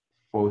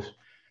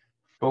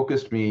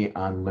focused me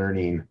on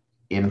learning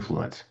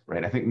influence,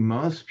 right? I think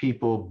most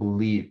people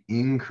believe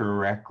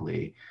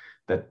incorrectly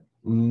that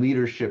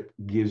leadership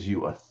gives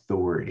you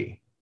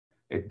authority.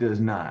 It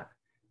does not.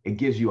 It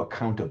gives you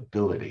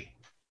accountability.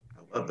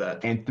 Love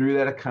that. And through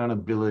that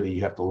accountability,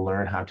 you have to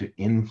learn how to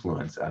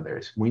influence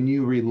others. When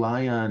you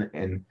rely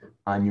on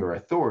your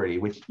authority,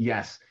 which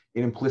yes,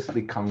 it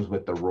implicitly comes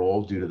with the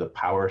role due to the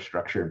power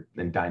structure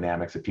and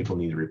dynamics that people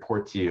need to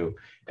report to you,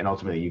 and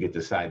ultimately you get to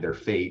decide their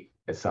fate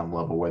at some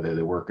level, whether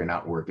they work or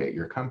not work at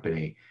your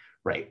company,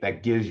 right?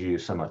 That gives you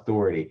some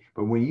authority.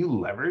 But when you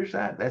leverage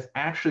that, that's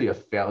actually a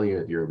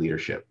failure of your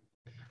leadership,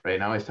 right?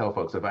 And I always tell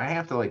folks, if I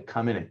have to like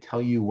come in and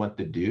tell you what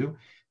to do,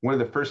 one of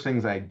the first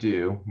things I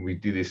do, we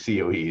do these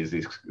COEs,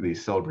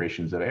 these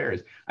celebrations of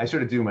errors. I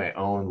sort of do my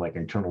own like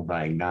internal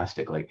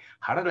diagnostic. Like,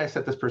 how did I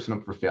set this person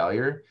up for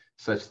failure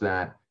such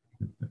that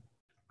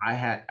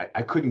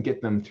I couldn't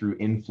get them through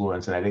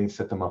influence, and I didn't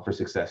set them up for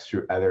success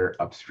through other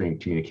upstream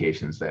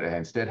communications, that I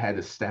instead had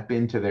to step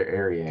into their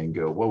area and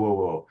go, whoa, whoa,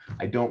 whoa,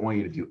 I don't want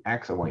you to do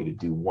X, I want you to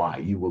do Y.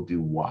 You will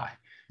do Y,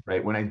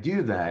 right? When I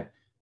do that,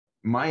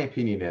 my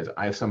opinion is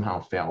I somehow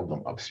failed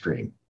them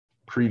upstream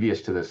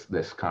previous to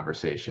this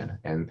conversation.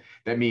 And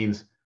that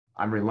means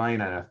I'm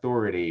relying on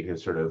authority to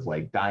sort of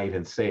like dive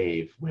and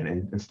save when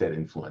instead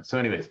influence. So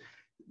anyways,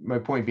 my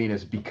point being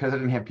is because I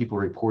didn't have people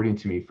reporting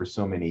to me for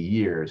so many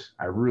years,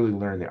 I really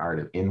learned the art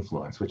of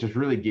influence, which is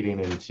really getting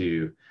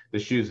into the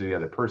shoes of the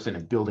other person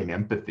and building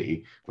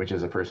empathy, which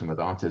as a person with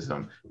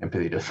autism,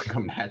 empathy doesn't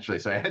come naturally.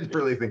 So I had to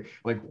really think,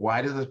 like, why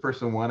does this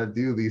person want to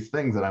do these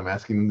things that I'm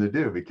asking them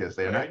to do? Because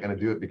they're not going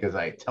to do it because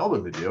I tell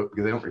them to do it,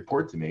 because they don't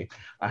report to me.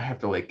 I have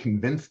to like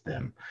convince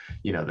them,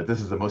 that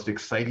this is the most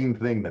exciting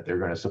thing that they're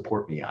going to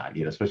support me on,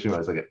 especially when I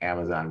was like at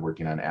Amazon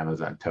working on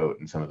Amazon Tote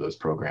and some of those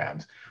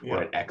programs,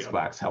 or at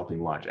Xbox helping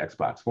launch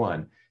Xbox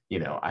One.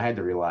 I had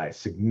to rely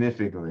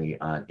significantly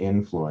on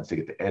influence to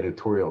get the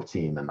editorial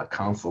team and the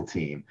console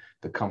team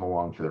to come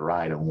along for the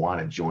ride and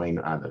want to join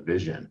on the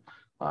vision.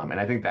 And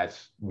I think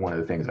that's one of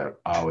the things I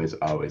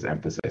always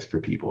emphasize for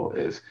people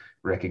is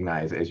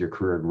recognize as your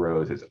career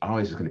grows, it's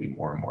always just going to be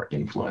more and more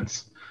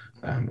influence.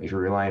 If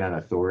you're relying on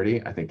authority,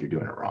 I think you're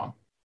doing it wrong.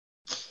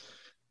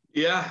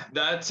 Yeah,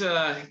 that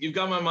you've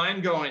got my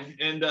mind going,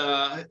 and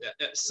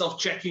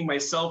self-checking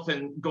myself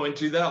and going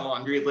through that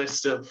laundry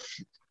list of,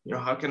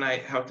 how can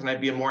I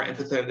be a more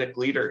empathetic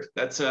leader?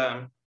 That's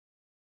I'm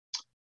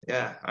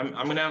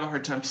gonna have a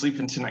hard time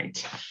sleeping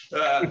tonight.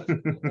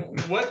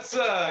 What's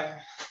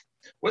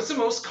the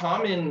most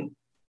common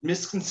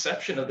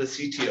misconception of the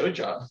CTO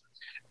job?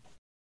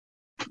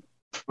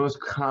 Most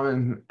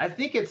common, I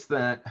think it's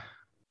that.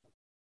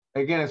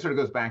 Again, it sort of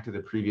goes back to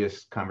the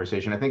previous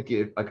conversation. I think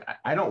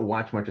I don't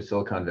watch much of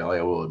Silicon Valley,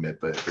 I will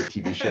admit, but for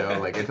TV show,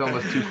 like it's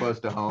almost too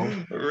close to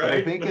home. Right. But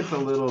I think it's a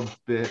little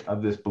bit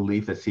of this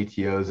belief that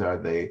CTOs are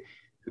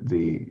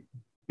the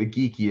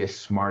geekiest,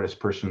 smartest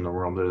person in the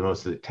world. They're the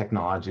most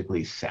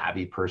technologically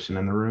savvy person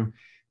in the room.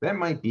 That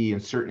might be in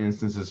certain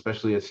instances,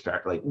 especially at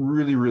like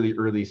really, really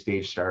early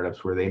stage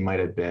startups where they might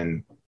have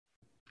been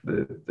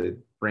the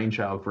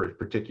brainchild for a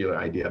particular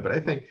idea. But I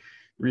think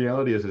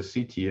reality is, as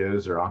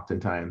CTOs are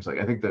oftentimes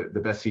I think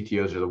the best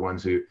CTOs are the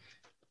ones who,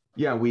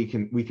 we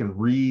can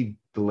read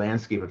the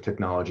landscape of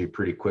technology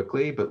pretty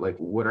quickly, but like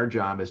what our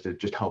job is to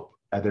just help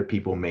other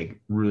people make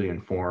really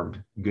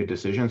informed, good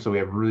decisions. So we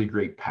have really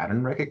great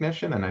pattern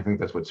recognition. And I think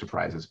that's what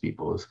surprises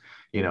people is,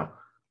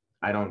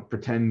 I don't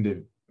pretend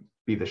to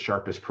be the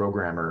sharpest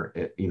programmer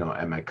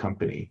at my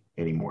company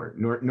anymore,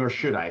 nor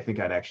should I. I think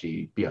I'd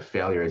actually be a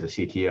failure as a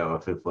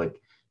CTO if like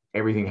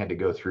everything had to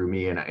go through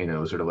me, and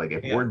sort of like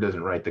if Word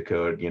doesn't write the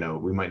code,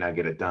 we might not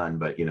get it done,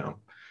 but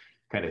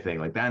kind of thing.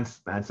 Like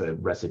that's a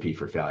recipe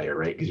for failure,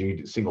 right? Because you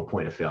need a single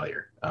point of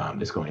failure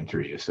is going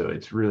through you. So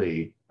it's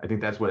really, I think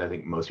that's what I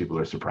think most people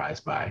are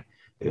surprised by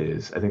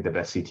is I think the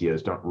best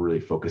CTOs don't really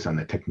focus on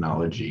the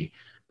technology,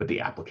 but the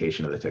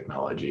application of the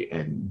technology,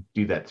 and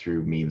do that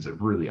through means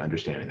of really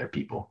understanding their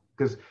people.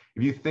 Because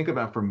if you think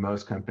about, for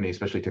most companies,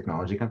 especially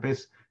technology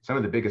companies, some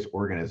of the biggest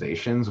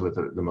organizations with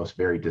the most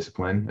varied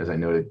discipline, as I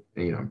noted,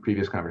 in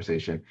previous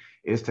conversation,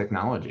 is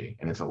technology,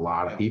 and it's a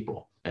lot of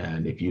people.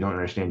 And if you don't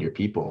understand your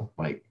people,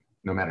 like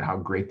no matter how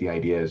great the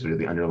idea is or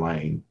the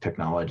underlying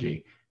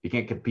technology, you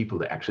can't get people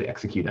to actually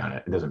execute on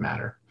it. It doesn't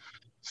matter.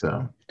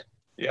 So,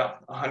 yeah,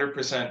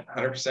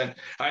 100%.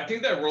 I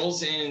think that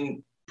rolls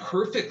in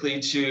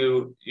perfectly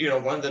to,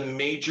 one of the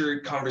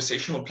major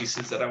conversational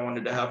pieces that I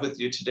wanted to have with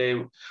you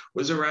today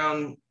was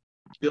around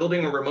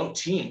building a remote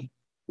team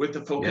with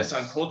the focus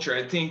on culture.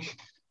 I think,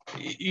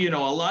 a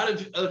lot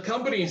of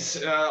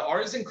companies,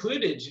 ours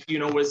included,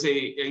 was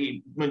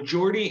a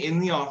majority in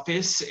the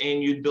office,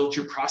 and you'd built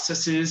your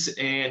processes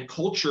and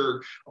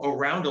culture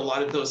around a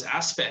lot of those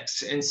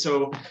aspects. And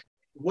so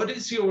what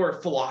is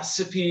your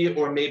philosophy,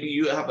 or maybe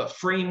you have a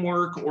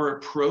framework or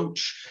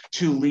approach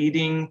to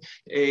leading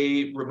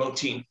a remote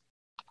team?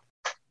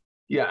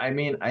 Yeah, I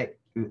mean,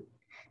 the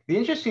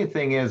interesting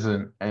thing is,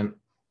 and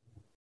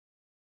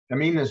I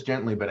mean this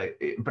gently, but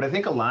I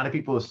think a lot of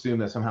people assume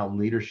that somehow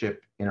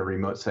leadership in a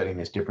remote setting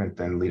is different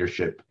than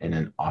leadership in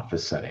an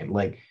office setting.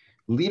 Like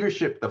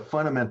leadership, the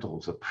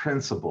fundamentals, the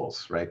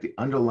principles, right? The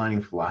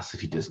underlying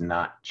philosophy does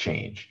not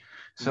change.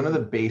 Some of the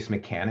base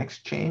mechanics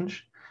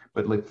change,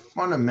 but like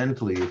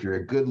fundamentally, if you're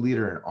a good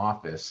leader in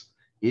office,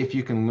 if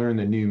you can learn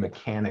the new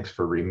mechanics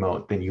for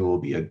remote, then you will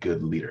be a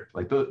good leader.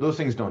 Like those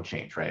things don't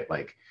change, right?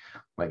 Like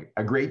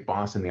a great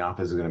boss in the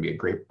office is going to be a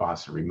great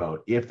boss in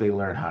remote if they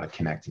learn how to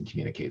connect and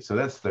communicate. So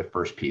that's the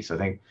first piece. I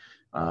think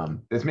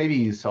it's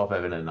maybe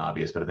self-evident and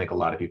obvious, but I think a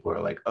lot of people are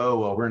like, oh,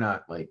 well, we're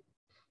not like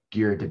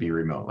geared to be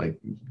remote. Like,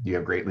 do you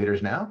have great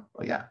leaders now?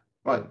 Well, yeah,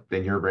 well,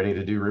 then you're ready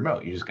to do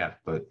remote. You just got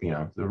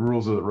the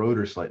rules of the road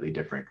are slightly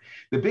different.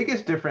 The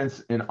biggest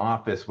difference in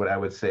office, what I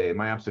would say,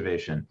 my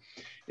observation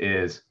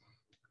is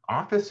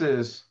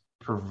offices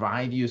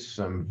provide you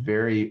some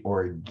very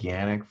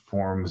organic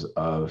forms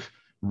of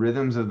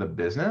rhythms of the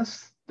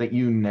business that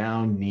you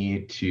now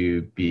need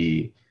to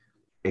be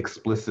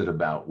explicit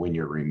about when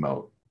you're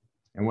remote.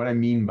 And what I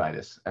mean by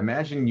this,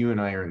 imagine you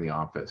and I are in the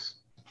office.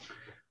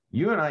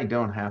 You and I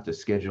don't have to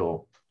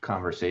schedule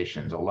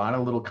conversations. A lot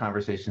of little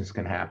conversations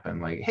can happen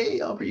like, hey,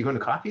 Albert, you going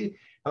to coffee?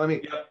 Let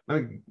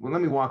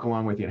me walk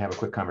along with you and have a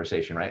quick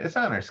conversation, right? It's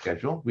not on our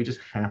schedule. We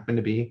just happen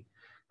to be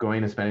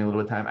going and spending a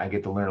little bit of time. I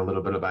get to learn a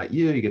little bit about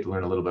you. You get to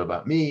learn a little bit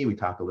about me. We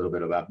talk a little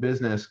bit about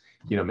business,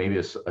 maybe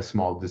a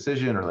small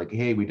decision or like,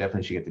 hey, we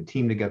definitely should get the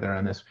team together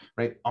on this,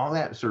 right? All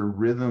that sort of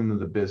rhythm of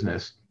the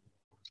business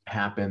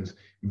happens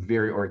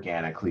very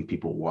organically.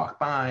 People walk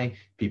by,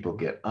 people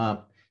get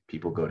up,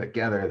 people go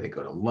together, they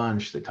go to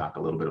lunch, they talk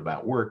a little bit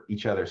about work,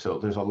 each other. So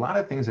there's a lot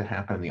of things that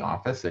happen in the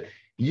office that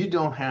you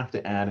don't have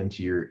to add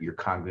into your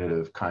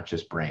cognitive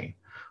conscious brain.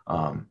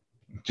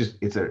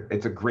 It's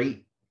a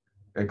great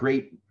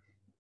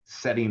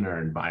setting or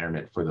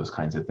environment for those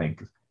kinds of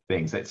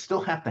things that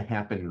still have to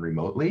happen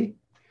remotely,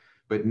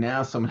 but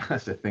now someone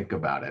has to think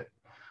about it,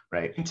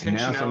 right?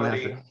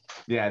 Intentionality.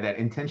 That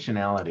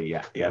intentionality.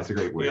 Yeah, that's a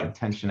great word. Yeah.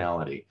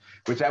 Intentionality,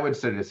 which I would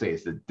sort of say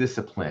is the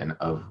discipline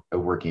of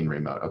working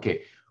remote.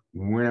 Okay,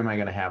 when am I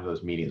going to have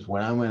those meetings?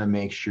 When I'm going to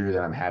make sure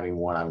that I'm having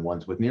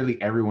one-on-ones with nearly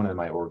everyone in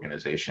my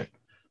organization,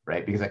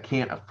 right? Because I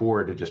can't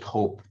afford to just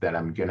hope that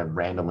I'm going to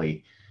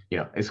randomly,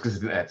 it's because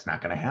that's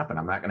not going to happen.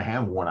 I'm not going to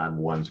have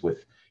one-on-ones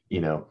with,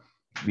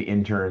 the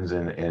interns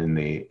and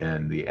the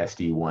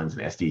SD1s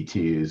and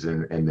SD2s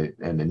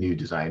and the new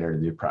designer and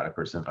the new product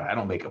person. But I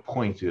don't make a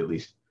point to at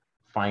least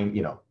find,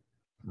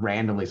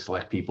 randomly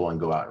select people and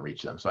go out and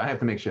reach them. So I have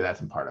to make sure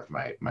that's in part of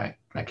my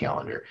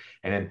calendar.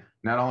 And then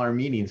not all our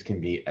meetings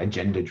can be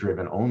agenda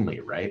driven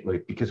only, right?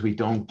 Like, because we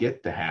don't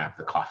get to have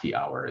the coffee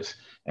hours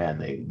and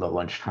the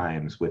lunch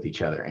times with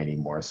each other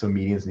anymore. So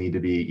meetings need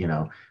to be,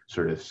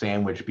 sort of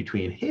sandwiched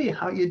between, hey,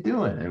 how you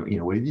doing?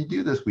 And, what did you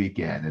do this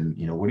weekend?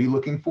 And, what are you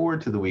looking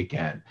forward to the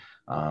weekend?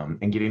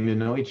 And getting to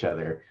know each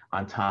other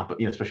on top of,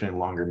 especially in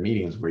longer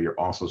meetings where you're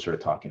also sort of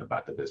talking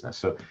about the business.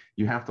 So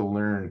you have to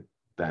learn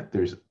that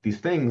there's these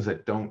things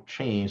that don't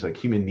change, like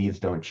human needs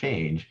don't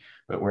change,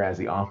 but whereas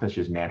the office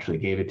just naturally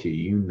gave it to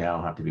you, you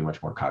now have to be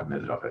much more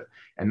cognizant of it.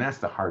 And that's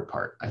the hard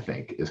part, I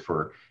think, is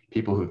for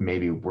people who've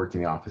maybe worked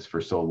in the office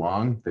for so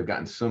long, they've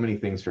gotten so many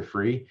things for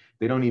free,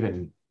 they don't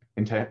even,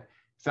 it's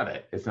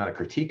not a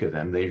critique of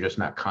them, they're just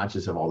not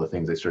conscious of all the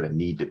things they sort of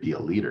need to be a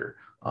leader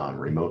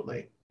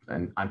remotely.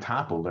 And on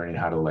top of learning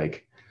how to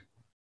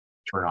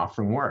turn off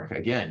from work.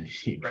 Again,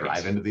 you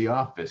drive into the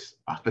office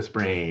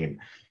brain,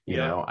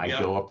 I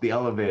go up the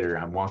elevator,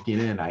 I'm walking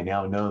in, I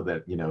now know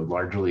that,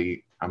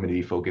 largely I'm going to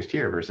be focused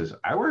here versus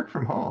I work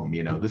from home.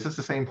 This is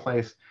the same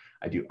place.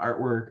 I do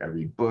artwork, I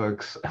read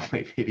books, I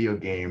play video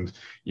games.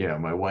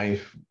 My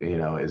wife,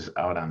 is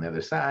out on the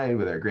other side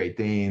with our Great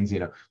Danes,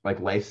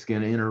 life's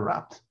going to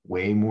interrupt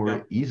way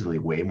more easily,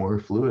 way more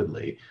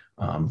fluidly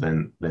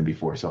than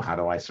before. So how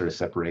do I sort of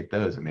separate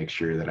those and make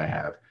sure that I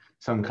have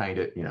some kind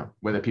of,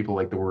 whether people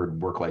like the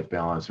word work-life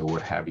balance or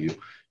what have you,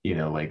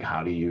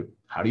 how do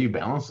you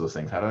balance those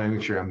things? How do I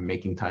make sure I'm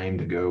making time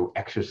to go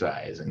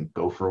exercise and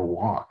go for a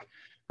walk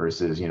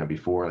versus,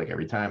 before,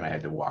 every time I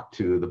had to walk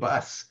to the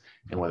bus.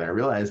 And when I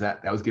realized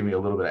that was giving me a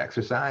little bit of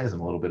exercise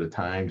and a little bit of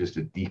time just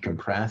to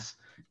decompress,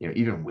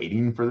 even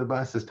waiting for the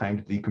bus is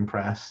time to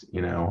decompress,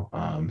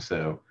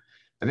 so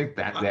I think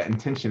that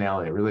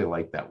intentionality, I really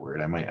like that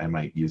word. I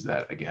might use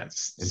that again.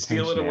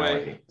 Steal it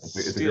away.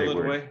 It's a great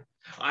word.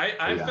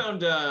 I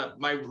found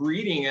my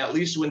reading, at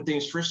least when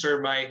things first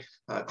started, my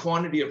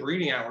quantity of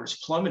reading hours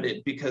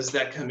plummeted because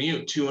that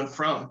commute to and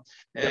from.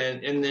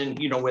 And then,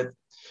 with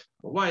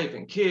wife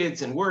and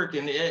kids and work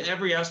and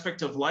every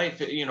aspect of life,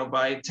 by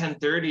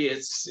 10:30,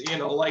 it's,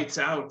 lights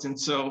out. And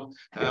so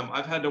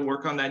I've had to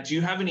work on that. Do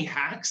you have any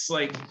hacks,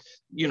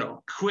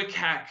 quick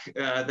hack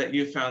that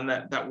you found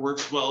that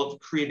works well,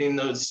 creating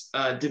those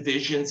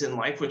divisions in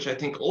life, which I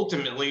think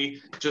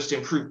ultimately just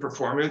improve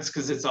performance,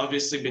 because it's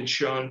obviously been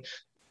shown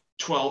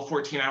 12,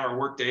 14-hour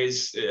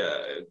workdays,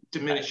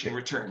 diminishing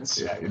returns.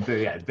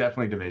 Yeah,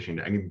 definitely diminishing.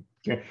 I mean,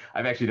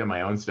 I've actually done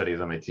my own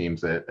studies on my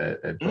teams at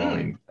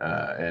Boeing,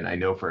 and I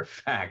know for a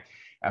fact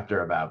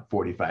after about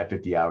 45,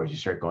 50 hours, you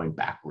start going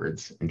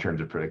backwards in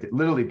terms of productivity,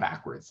 literally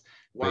backwards.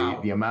 Wow.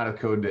 The amount of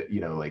code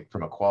that,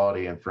 from a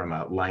quality and from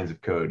lines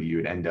of code, you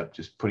would end up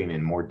just putting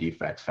in more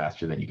defects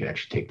faster than you could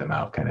actually take them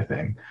out, kind of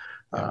thing.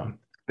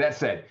 That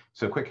said,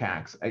 so quick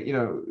hacks,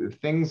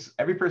 things,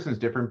 every person is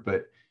different,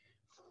 but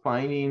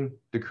finding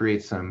to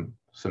create some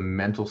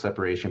mental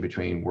separation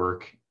between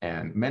work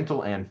and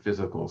mental and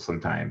physical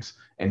sometimes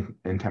and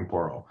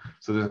temporal.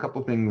 So there's a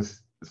couple of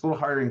things. It's a little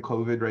harder in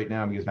COVID right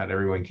now because not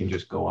everyone can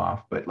just go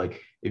off. But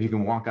if you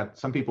can walk out,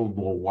 some people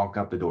will walk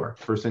out the door.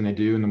 First thing they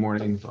do in the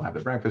morning, they'll have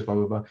their breakfast, blah,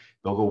 blah, blah.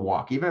 They'll go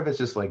walk, even if it's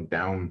just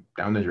down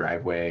the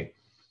driveway,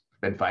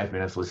 spend 5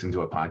 minutes listening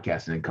to a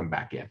podcast and then come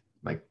back in.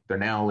 Like they're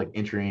now like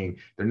entering,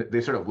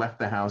 they sort of left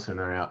the house and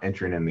they're now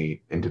entering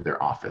into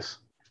their office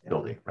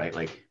building, right?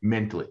 Like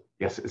mentally,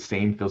 yes, it's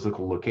same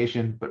physical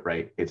location, but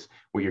right, it's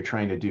what you're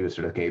trying to do is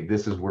sort of, okay,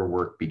 this is where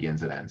work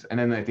begins and ends. And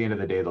then at the end of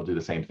the day, they'll do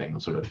the same thing. They'll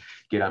sort of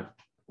get up,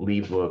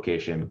 leave the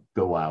location,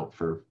 go out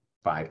for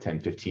 5, 10,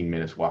 15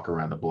 minutes, walk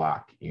around the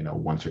block,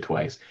 once or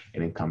twice,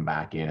 and then come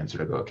back in and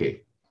sort of go,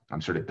 okay,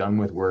 I'm sort of done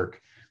with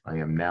work. I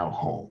am now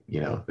home.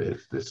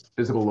 This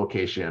physical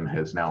location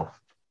has now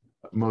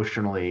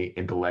emotionally,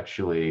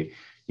 intellectually,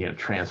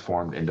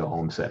 transformed into a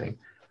home setting.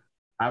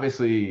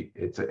 Obviously,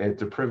 it's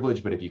a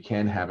privilege, but if you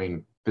can,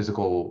 having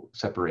physical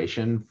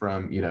separation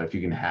from, if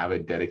you can have a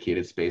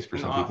dedicated space for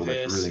some people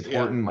that's really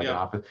important, like an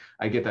office.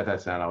 I get that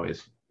that's not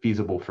always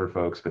feasible for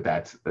folks, but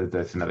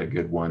that's another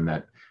good one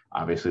that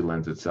obviously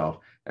lends itself.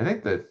 I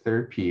think the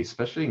third piece,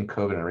 especially in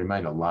COVID, and I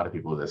remind a lot of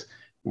people of this,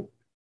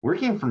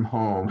 working from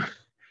home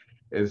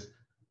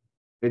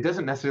it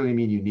doesn't necessarily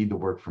mean you need to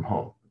work from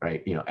home,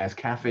 right? As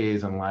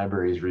cafes and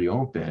libraries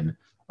reopen,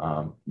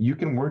 you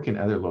can work in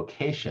other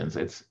locations.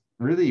 It's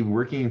really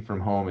working from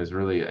home is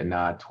really a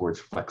nod towards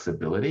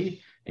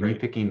flexibility and you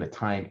picking the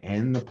time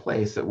and the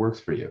place that works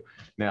for you.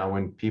 Now,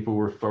 when people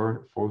were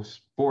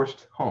forced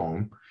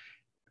home,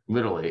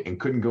 literally, and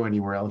couldn't go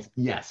anywhere else,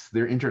 yes,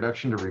 their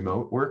introduction to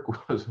remote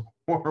work was a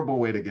horrible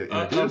way to get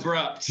introduced.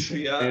 Abrupt.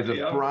 It's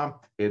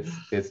abrupt.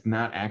 It's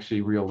not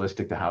actually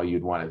realistic to how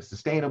you'd want it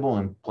sustainable.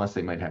 And plus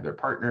they might have their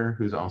partner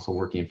who's also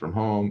working from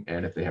home.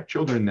 And if they have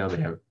children, now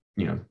they have,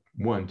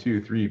 1,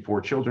 2, 3,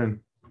 4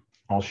 children,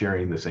 all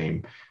sharing the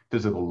same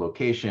physical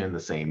location, the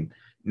same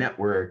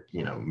network,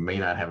 may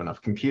not have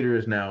enough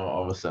computers now.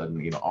 All of a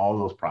sudden, all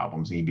those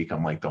problems, and you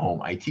become like the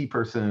home IT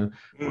person,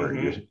 or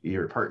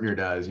your partner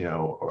does,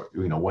 or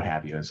what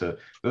have you. And so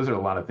those are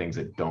a lot of things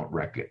that don't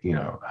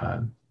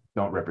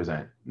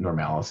represent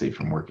normalcy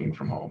from working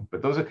from home.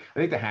 But I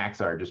think the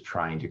hacks are just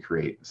trying to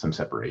create some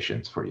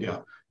separations for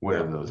you,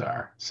 whatever those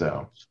are.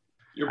 So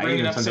you're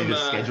bringing up some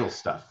schedule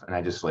stuff, and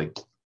I just like,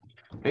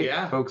 hey,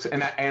 folks,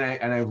 and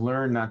I've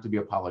learned not to be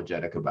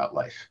apologetic about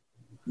life.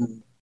 I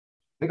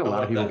think a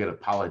lot of people get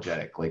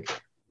apologetic. Like,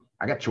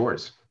 I got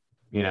chores,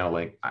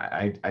 like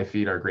I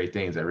feed our Great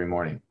Danes every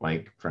morning,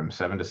 like from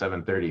 7 to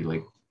 7:30.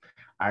 Like,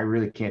 I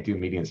really can't do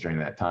meetings during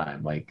that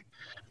time. Like,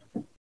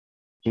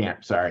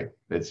 sorry.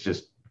 It's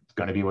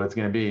going to be what it's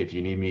going to be. If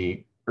you need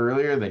me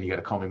earlier, then you got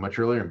to call me much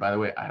earlier. And by the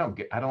way, I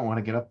don't want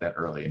to get up that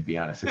early, and be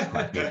honest.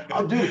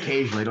 I'll do it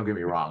occasionally. Don't get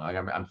me wrong. Like,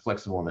 I'm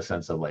flexible in the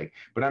sense of like,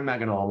 but I'm not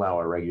going to allow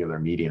a regular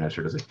meeting. I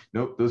sort of say,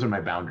 nope, those are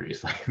my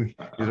boundaries. Like, these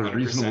are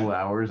reasonable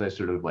hours. I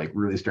sort of like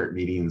really start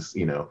meetings,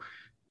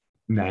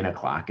 9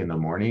 o'clock in the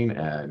morning,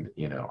 and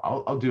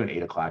I'll do an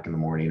 8 o'clock in the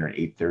morning or an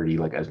 8:30,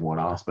 like as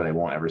one-offs, but I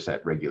won't ever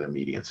set regular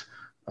meetings.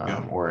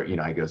 Or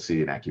I go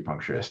see an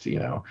acupuncturist,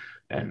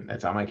 and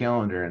it's on my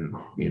calendar, and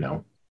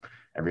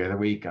every other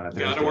week on a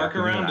Thursday. Gotta work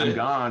around it. I'm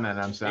gone, and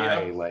I'm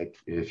sorry. Yep. Like,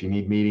 if you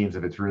need meetings,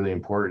 if it's really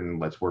important,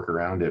 let's work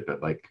around it.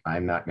 But like,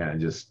 I'm not gonna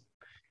just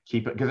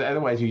keep it, because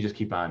otherwise you just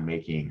keep on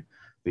making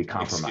the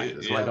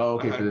compromises. Like, oh,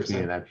 okay, 100%. For this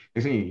meeting, that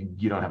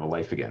you don't have a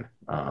life again.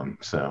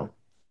 So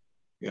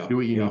do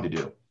what you need to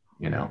do.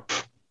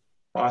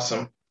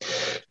 Awesome.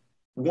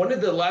 One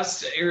of the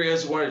last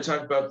areas I wanted to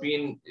talk about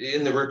being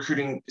in the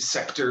recruiting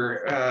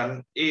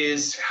sector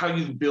is how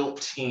you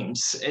built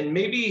teams. And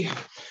maybe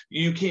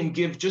you can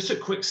give just a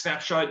quick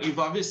snapshot. You've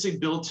obviously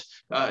built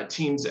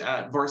teams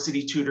at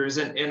Varsity Tutors,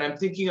 and I'm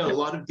thinking a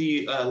lot of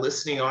the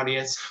listening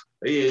audience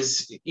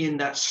is in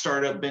that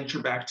startup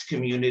venture-backed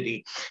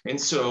community. And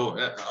so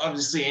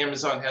obviously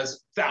Amazon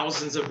has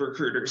thousands of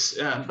recruiters,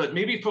 but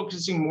maybe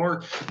focusing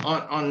more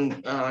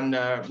on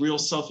Real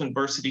Self and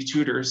Varsity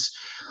Tutors.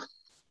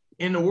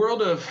 In the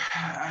world of,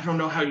 I don't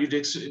know how you'd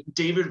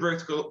David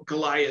versus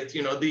Goliath,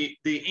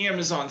 the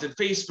Amazons and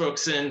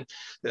Facebooks and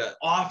the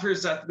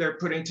offers that they're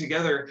putting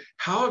together,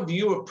 how have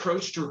you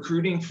approached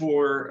recruiting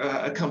for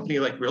a company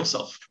like Real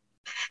Self?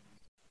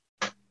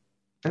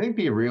 I think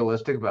be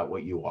realistic about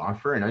what you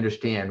offer and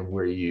understand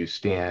where you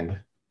stand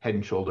head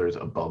and shoulders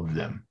above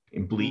them,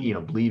 and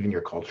believe in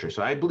your culture.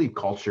 So I believe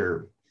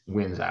culture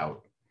wins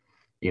out.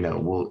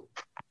 We'll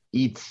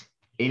eat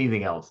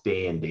anything else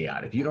day in, day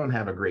out. If you don't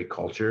have a great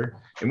culture,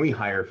 and we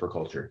hire for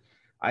culture,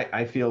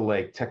 I feel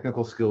like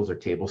technical skills are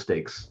table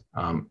stakes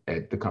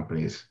at the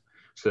companies.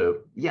 So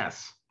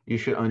yes, you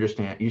should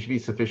understand, you should be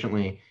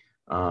sufficiently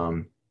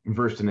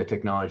versed in the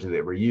technology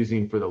that we're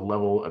using for the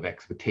level of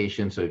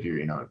expectation. So if you're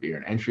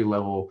an entry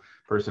level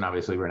person,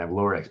 obviously we're gonna have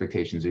lower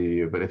expectations of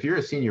you. But if you're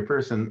a senior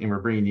person and we're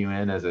bringing you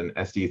in as an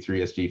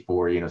SD3,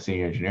 SD4,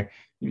 senior engineer,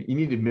 you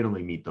need to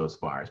minimally meet those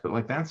bars. But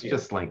like, that's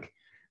just like,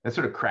 that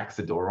sort of cracks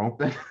the door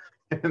open.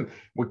 And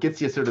what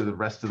gets you sort of the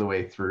rest of the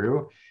way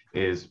through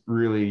is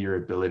really your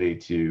ability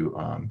to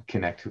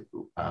connect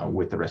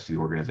with the rest of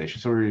the organization.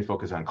 So we really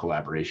focus on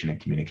collaboration and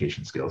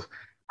communication skills.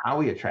 How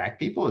we attract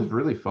people is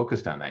really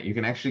focused on that. You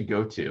can actually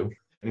go to,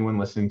 anyone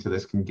listening to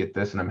this can get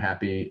this, and I'm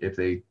happy if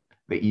they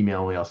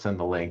email me, I'll send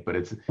the link, but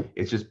it's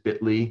just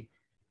bit.ly,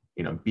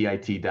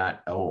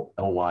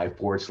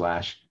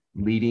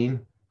 bit.ly/leading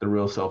the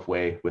Real Self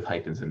way with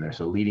hyphens in there.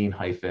 So leading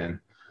hyphen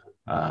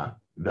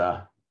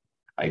the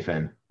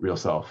real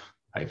self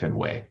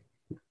way.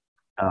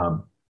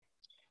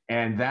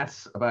 And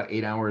that's about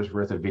 8 hours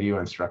worth of video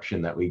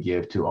instruction that we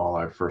give to all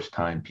our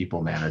first-time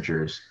people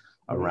managers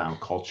around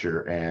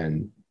culture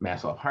and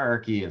Maslow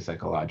hierarchy and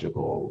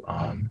psychological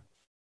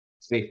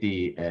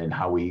safety, and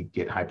how we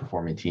get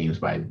high-performing teams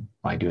by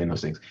doing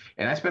those things.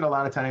 And I spend a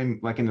lot of time,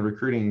 like in the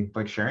recruiting,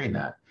 like sharing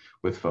that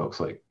with folks.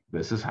 Like,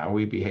 this is how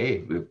we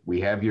behave.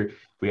 We have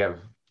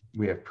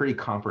pretty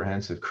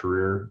comprehensive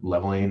career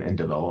leveling and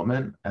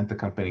development at the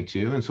company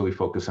too. And so we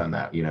focus on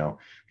that,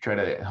 try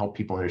to help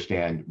people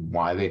understand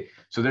why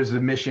so there's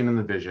the mission and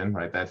the vision,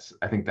 right?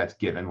 I think that's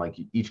given. Like,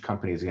 each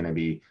company is going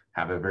to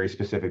have a very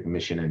specific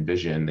mission and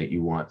vision that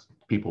you want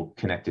people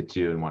connected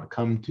to and want to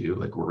come to.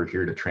 Like, we're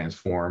here to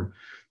transform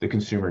the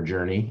consumer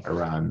journey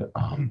around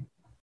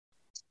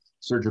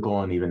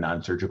surgical and even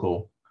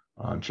non-surgical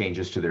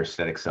changes to their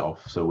aesthetic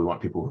self. So we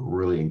want people who are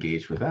really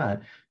engaged with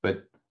that.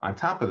 But on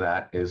top of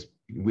that is,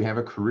 we have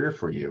a career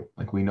for you.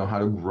 Like, we know how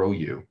to grow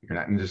you. You're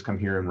not going to just come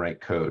here and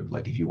write code.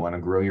 Like, if you want to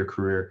grow your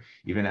career,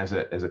 even as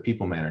a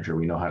people manager,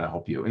 we know how to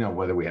help you.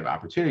 Whether we have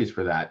opportunities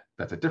for that,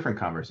 that's a different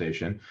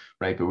conversation,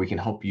 right? But we can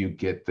help you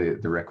get the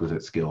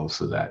requisite skills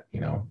so that,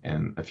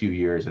 in a few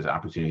years, as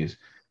opportunities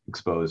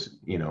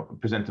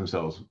present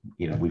themselves,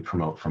 we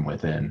promote from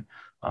within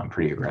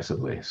pretty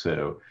aggressively.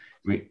 So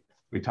we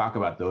talk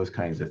about those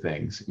kinds of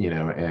things,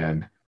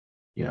 and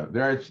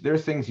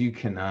there's things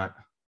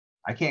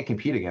I can't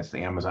compete against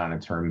Amazon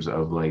in terms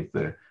of like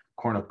the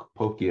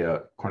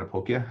cornucopia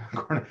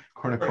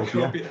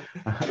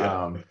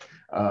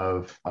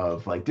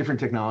of like different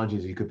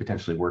technologies you could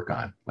potentially work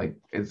on. Like,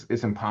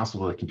 it's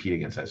impossible to compete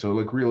against that. So,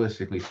 like,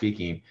 realistically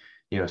speaking,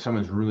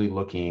 someone's really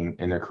looking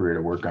in their career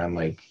to work on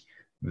like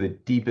the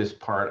deepest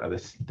part of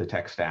the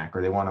tech stack,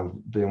 or they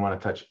want to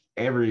touch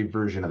every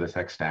version of the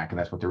tech stack, and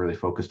that's what they're really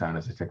focused on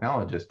as a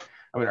technologist.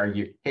 I would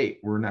argue, hey,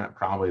 we're not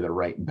probably the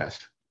right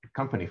best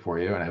company for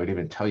you. And I would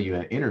even tell you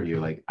in an interview,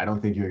 like, I don't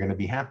think you're going to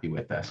be happy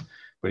with this.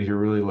 But if you're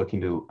really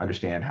looking to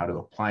understand how to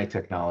apply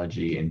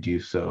technology and do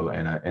so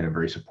in a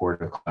very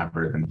supportive,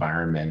 collaborative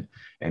environment,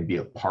 and be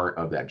a part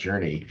of that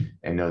journey,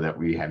 and know that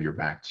we have your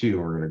back too,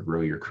 and we're going to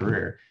grow your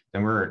career,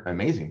 then we're an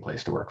amazing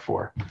place to work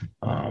for.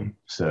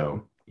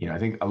 So I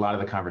think a lot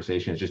of the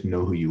conversation is just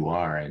know who you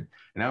are. And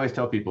I always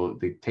tell people,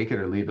 they take it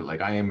or leave it.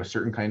 Like, I am a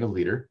certain kind of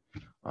leader.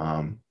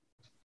 I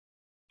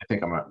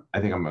think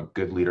I'm a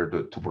good leader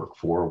to work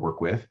for or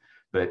work with,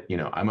 but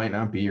I might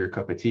not be your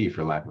cup of tea,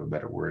 for lack of a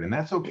better word, and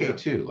that's okay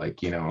too.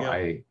 Like,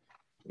 I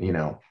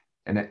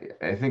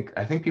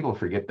think people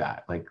forget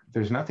that. Like,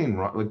 there's nothing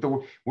wrong. Like,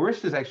 the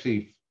worst is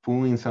actually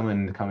fooling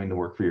someone coming to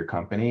work for your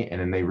company and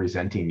then they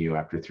resenting you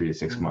after 3 to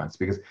 6 months,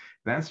 because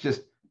that's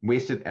just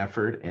wasted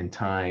effort and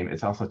time.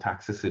 It's also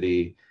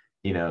toxicity.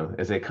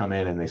 As they come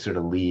in and they sort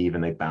of leave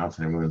and they bounce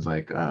and everyone's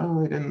like,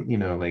 oh, I didn't,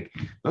 like,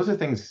 those are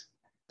things.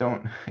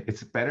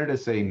 It's better to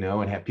say no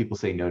and have people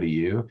say no to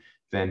you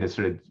than to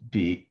sort of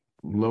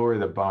lower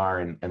the bar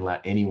and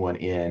let anyone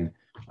in.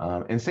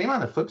 And same on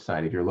the flip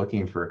side, if you're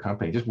looking for a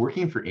company, just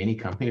working for any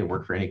company or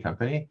work for any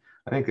company,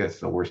 I think that's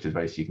the worst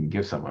advice you can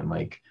give someone.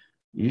 Like,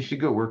 you should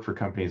go work for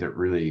companies that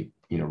really,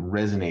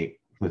 resonate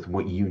with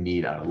what you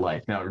need out of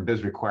life. Now, it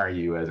does require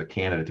you as a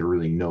candidate to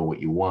really know what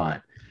you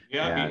want.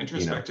 Yeah, be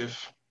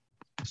introspective.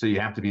 So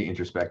you have to be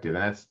introspective.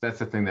 And that's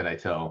the thing that I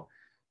tell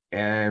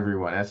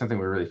everyone. That's something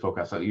we really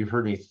focus on. You've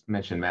heard me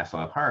mention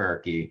Maslow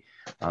hierarchy.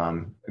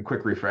 A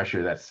quick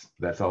refresher,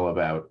 that's all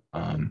about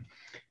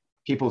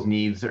people's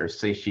needs are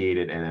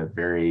satiated in a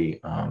very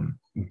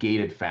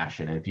gated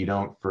fashion. And if you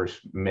don't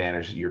first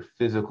manage your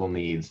physical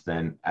needs,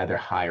 then other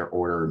higher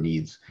order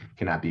needs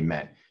cannot be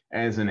met.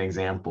 As an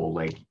example,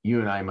 like, you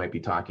and I might be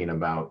talking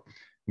about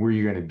where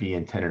you're going to be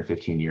in 10 or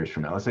 15 years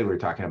from now. Let's say we're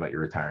talking about your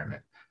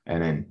retirement,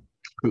 and then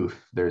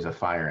poof, there's a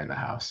fire in the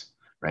house,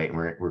 right? And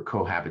we're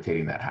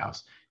cohabitating that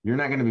house. You're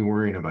not going to be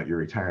worrying about your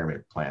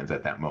retirement plans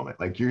at that moment.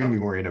 Like, you're going to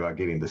be worrying about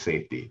getting the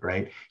safety,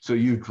 right? So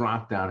you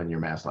drop down in the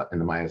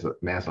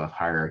Maslow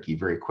hierarchy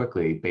very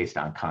quickly based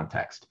on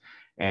context.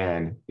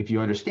 And if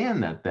you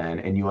understand that then,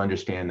 and you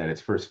understand that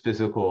it's first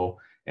physical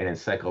and then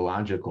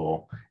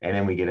psychological, and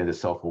then we get into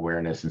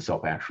self-awareness and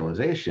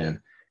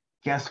self-actualization,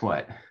 guess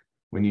what?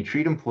 When you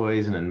treat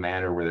employees in a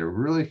manner where they're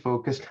really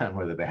focused on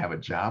whether they have a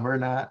job or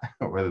not,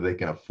 or whether they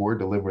can afford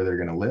to live where they're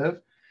going to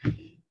live,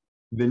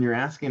 then you're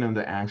asking them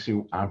to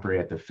actually operate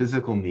at the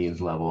physical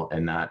needs level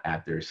and not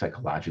at their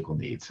psychological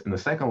needs. And the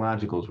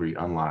psychological is where you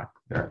unlock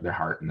their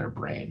heart and their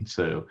brain.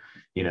 So,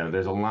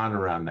 there's a lot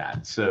around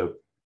that. So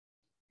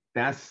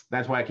that's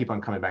why I keep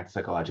on coming back to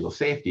psychological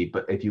safety.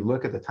 But if you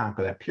look at the top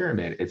of that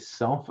pyramid, it's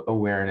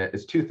self-awareness.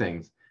 It's two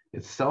things.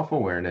 It's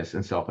self-awareness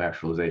and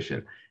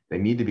self-actualization. They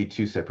need to be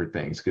two separate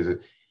things, because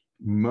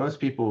most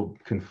people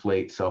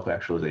conflate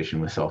self-actualization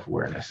with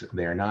self-awareness.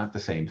 They are not the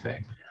same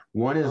thing.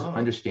 One is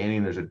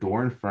understanding there's a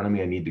door in front of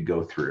me I need to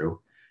go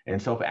through.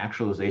 And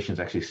self-actualization is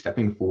actually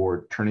stepping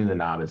forward, turning the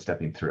knob and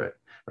stepping through it,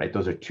 right?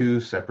 Those are two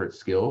separate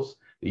skills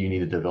that you need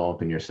to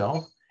develop in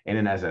yourself. And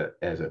then as a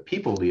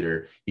people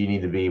leader, you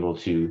need to be able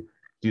to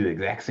do the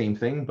exact same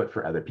thing, but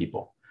for other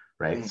people,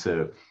 right?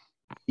 So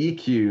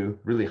EQ,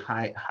 really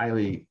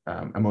highly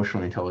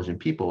emotionally intelligent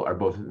people are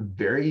both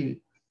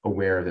very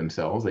aware of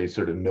themselves. They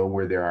sort of know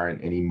where they are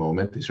in any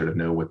moment. They sort of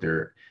know what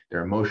their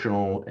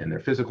emotional and their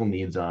physical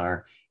needs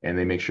are, and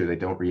they make sure they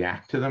don't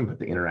react to them, but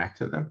they interact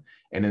to them.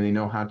 And then they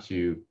know how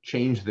to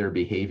change their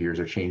behaviors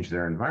or change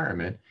their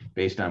environment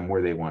based on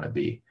where they want to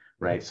be.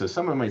 Right. So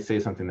someone might say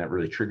something that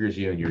really triggers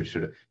you, and you're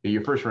sort of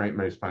your first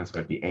response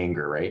might be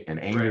anger, right? And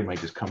anger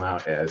might just come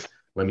out as,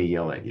 let me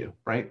yell at you,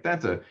 right?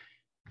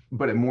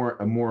 But a more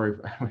I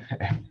want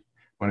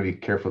to be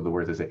careful of the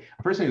words I say.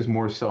 A person who's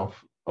more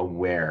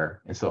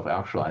self-aware and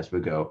self-actualized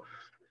would go,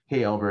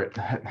 hey, Albert,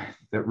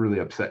 that really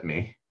upset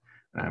me.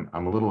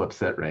 I'm a little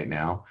upset right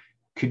now.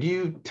 Could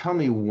you tell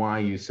me why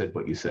you said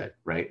what you said,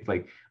 right?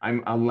 Like,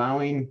 I'm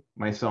allowing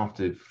myself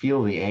to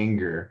feel the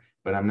anger,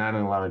 but I'm not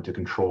allowed to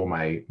control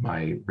my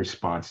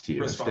response to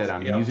you. Instead,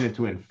 I'm using it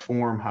to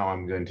inform how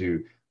I'm going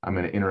to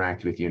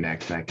interact with you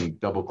next, and I can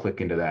double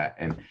click into that.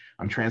 And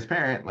I'm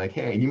transparent, like,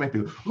 hey, and you might be,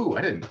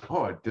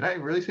 did I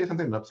really say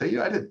something that upset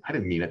you? I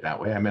didn't mean it that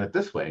way. I meant it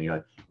this way. And you're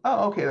like,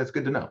 oh, okay, that's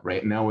good to know,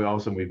 right? And now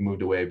we've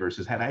moved away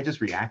versus had I just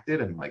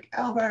reacted and like,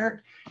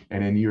 Albert,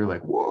 and then you're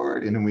like,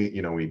 Ward, and then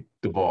we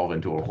devolve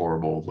into a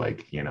horrible,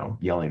 like,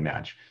 yelling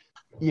match.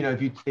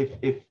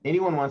 If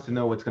anyone wants to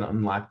know what's going to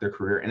unlock their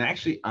career and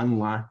actually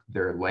unlock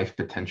their life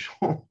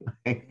potential,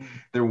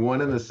 they're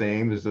one and the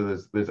same.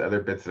 There's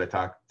other bits that I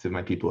talk to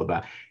my people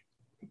about.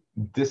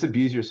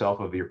 Disabuse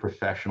yourself of your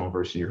professional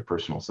versus your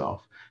personal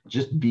self.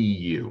 Just be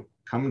you.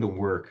 Come to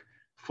work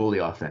fully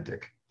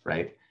authentic,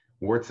 right?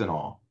 Warts and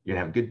all. You're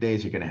going to have good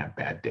days. You're going to have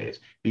bad days.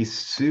 Be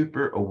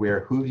super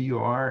aware who you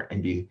are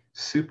and be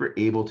super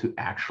able to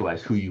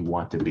actualize who you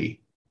want to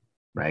be,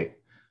 right?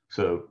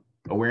 So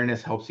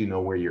awareness helps you know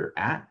where you're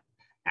at.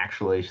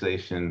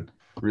 Actualization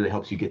really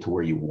helps you get to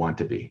where you want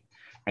to be.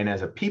 And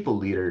as a people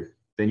leader,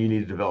 then you need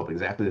to develop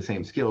exactly the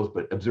same skills,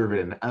 but observe it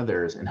in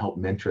others and help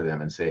mentor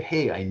them and say,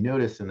 hey, I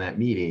noticed in that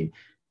meeting,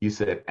 you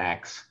said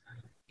X.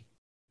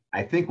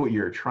 I think what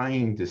you're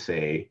trying to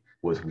say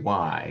was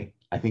Y.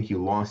 I think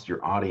you lost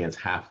your audience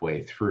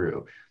halfway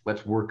through.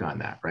 Let's work on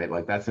that, right?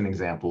 Like, that's an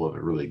example of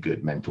a really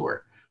good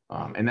mentor.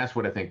 And that's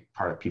what I think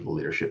part of people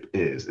leadership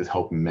is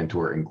helping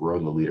mentor and grow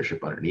the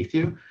leadership underneath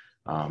you.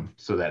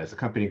 So that as the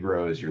company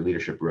grows, your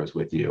leadership grows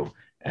with you,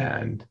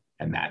 and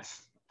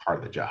that's part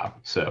of the job.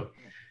 So,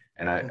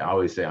 and I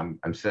always say I'm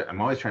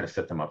always trying to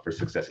set them up for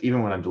success,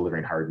 even when I'm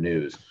delivering hard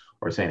news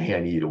or saying, hey, I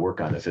need you to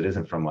work on this. It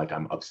isn't from like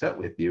I'm upset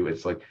with you.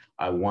 It's like,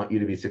 I want you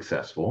to be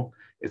successful.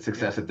 It's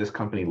success that this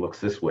company looks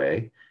this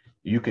way.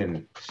 You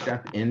can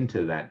step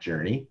into that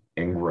journey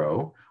and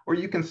grow, or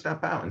you can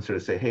step out and sort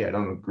of say, hey, I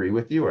don't agree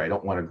with you, or I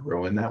don't want to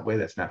grow in that way.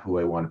 That's not who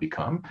I want to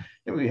become.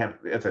 And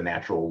that's a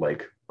natural,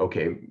 like,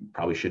 okay,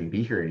 probably shouldn't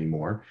be here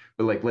anymore,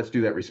 but like, let's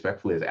do that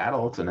respectfully as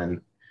adults. And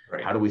then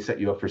how do we set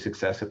you up for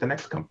success at the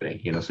next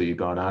company? So you've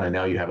gone on and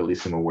now you have at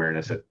least some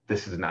awareness that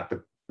this is not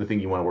the thing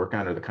you want to work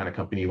on or the kind of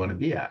company you want to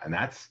be at. And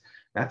that's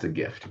a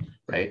gift,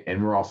 right?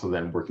 And we're also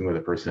then not working with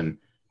a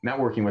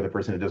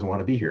person who doesn't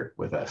want to be here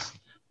with us.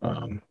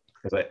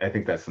 Because I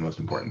think that's the most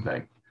important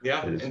thing.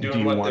 Yeah. And do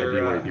you want to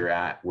be where you're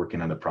at,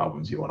 working on the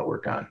problems you want to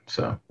work on?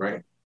 So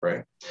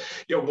Right.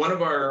 Yeah. One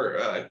of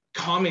our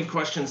common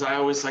questions I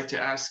always like to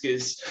ask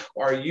is,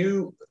 are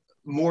you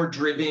more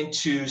driven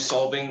to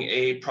solving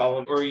a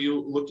problem, or are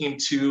you looking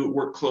to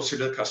work closer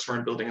to the customer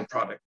and building a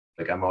product?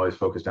 Like, I'm always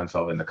focused on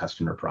solving the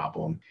customer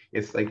problem.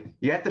 It's like,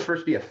 you have to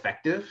first be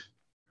effective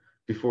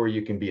before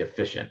you can be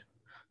efficient.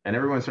 And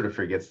everyone sort of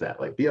forgets that.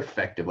 Like, be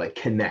effective, like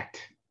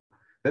connect.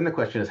 Then the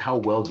question is, how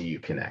well do you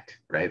connect,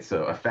 right?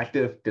 So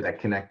effective, did I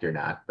connect or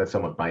not? That's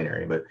somewhat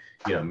binary, but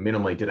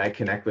minimally, did I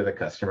connect with a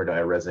customer? Do I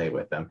resonate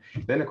with them?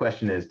 Then the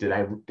question is, do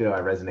I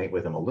resonate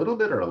with them a little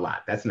bit or a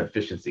lot? That's an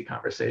efficiency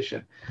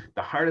conversation.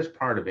 The hardest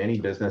part of any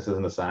business as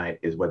an aside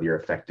is whether you're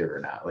effective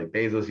or not. Like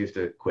Bezos used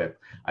to quip,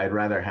 I'd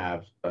rather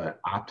have an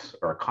ops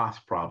or a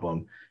cost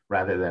problem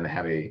rather than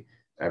have a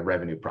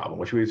revenue problem,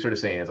 which we were sort of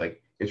saying is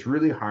like, it's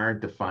really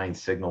hard to find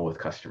signal with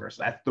customers.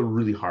 That's the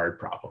really hard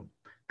problem.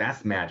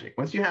 That's magic.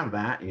 Once you have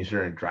that and you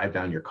sort of drive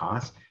down your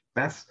costs,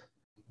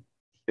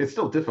 it's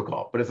still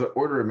difficult, but it's an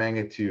order of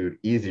magnitude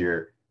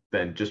easier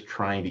than just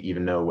trying to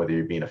even know whether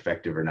you're being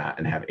effective or not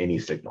and have any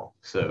signal.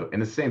 So,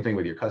 and the same thing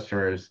with your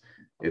customers.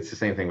 It's the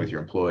same thing with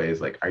your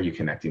employees. Like, are you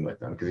connecting with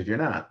them? Because if you're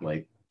not,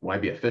 like, why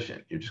be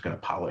efficient? You're just going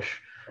to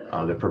polish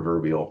the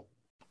proverbial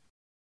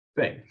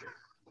thing.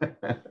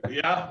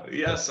 Yeah,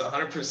 yes,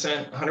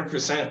 100%,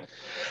 100%.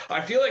 I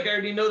feel like I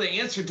already know the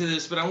answer to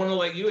this, but I want to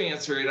let you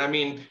answer it. I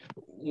mean,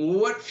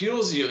 what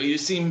fuels you? You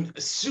seem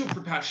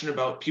super passionate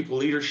about people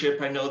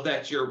leadership. I know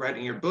that you're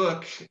writing your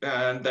book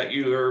and that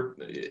you are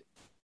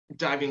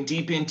diving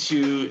deep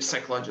into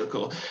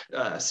psychological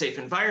safe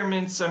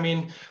environments. I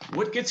mean,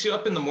 what gets you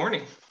up in the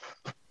morning?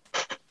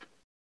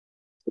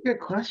 Good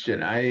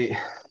question. I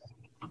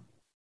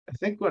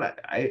think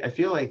I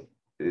feel like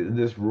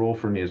this role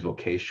for me is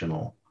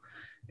vocational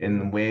in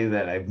the way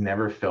that I've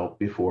never felt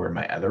before in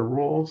my other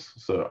roles.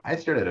 So I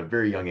started at a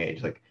very young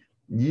age. Like,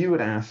 you would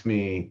ask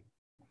me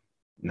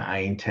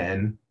 9,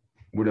 10,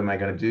 what am I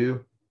going to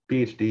do?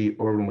 PhD,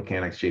 orbital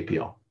mechanics,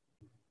 JPL.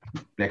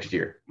 Next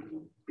year,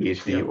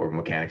 PhD, orbital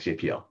mechanics,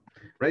 JPL.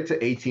 Right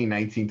to 18,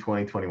 19,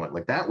 20, 21.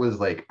 Like that was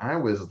like, I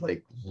was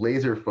like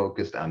laser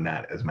focused on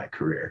that as my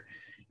career.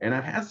 And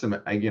I've had some,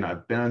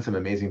 I've been on some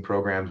amazing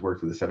programs,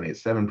 worked with the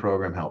 787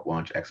 program, helped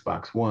launch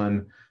Xbox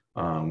One,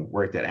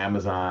 worked at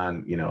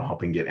Amazon,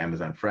 helping get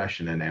Amazon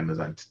Fresh, and then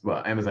Amazon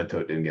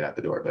Tote didn't get out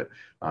the door, but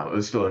it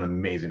was still an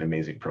amazing,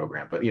 amazing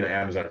program. But,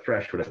 Amazon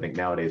Fresh, what I think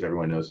nowadays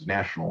everyone knows is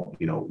national,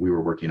 we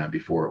were working on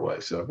before it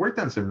was. So I've worked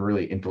on some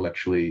really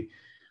intellectually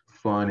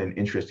fun and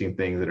interesting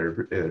things that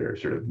are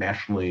sort of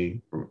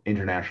nationally or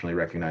internationally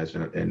recognized.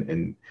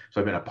 And so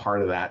I've been a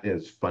part of that.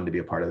 It's fun to be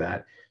a part of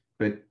that.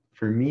 But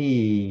for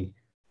me,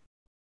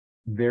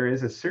 there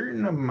is a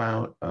certain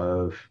amount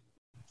of,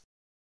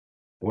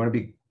 I want to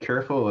be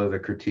careful of the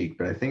critique,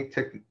 but I think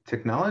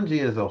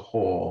technology as a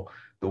whole,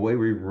 the way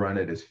we run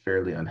it is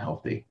fairly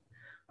unhealthy.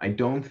 I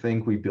don't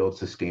think we build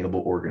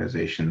sustainable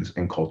organizations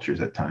and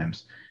cultures at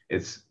times.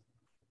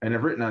 And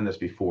I've written on this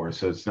before,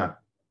 so it's not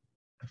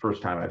the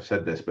first time I've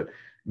said this, but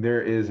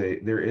there is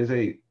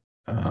a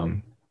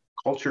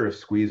culture of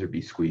squeeze or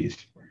be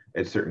squeezed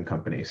at certain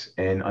companies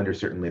and under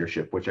certain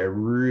leadership, which I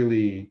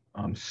really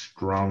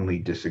strongly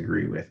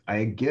disagree with.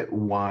 I get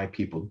why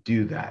people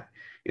do that.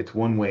 It's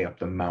one way up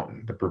the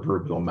mountain, the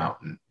proverbial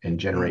mountain, and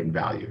generating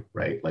value,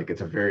 right? Like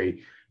it's a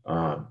very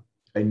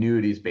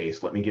annuities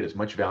based. Let me get as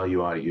much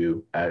value out of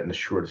you in the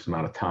shortest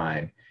amount of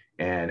time.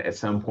 And at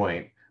some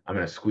point, I'm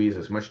going to squeeze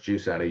as much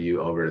juice out of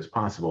you over it as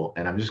possible.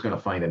 And I'm just going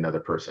to find another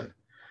person.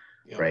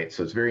 Yep. Right.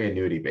 So it's very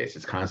annuity based.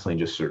 It's constantly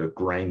just sort of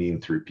grinding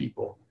through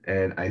people.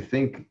 And I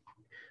think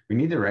we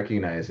need to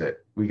recognize that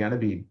we got to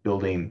be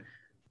building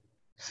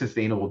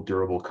sustainable,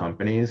 durable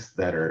companies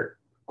that are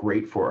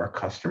great for our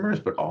customers,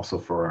 but also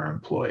for our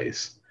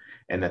employees,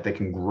 and that they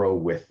can grow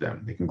with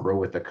them. They can grow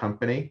with the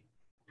company,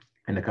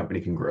 and the company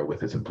can grow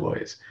with its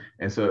employees.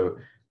 And so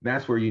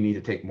that's where you need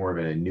to take more of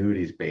an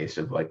annuities base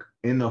of like,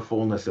 in the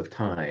fullness of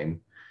time,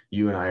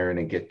 you and I are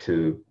going to get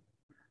to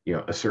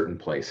a certain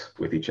place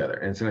with each other.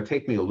 And it's going to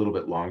take me a little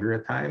bit longer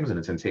at times, and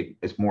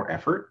it's more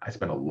effort. I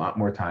spend a lot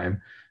more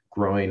time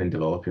growing and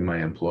developing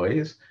my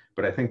employees,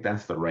 but I think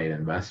that's the right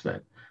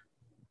investment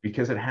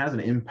because it has an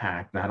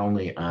impact not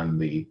only on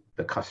the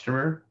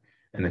customer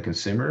and the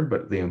consumer,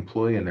 but the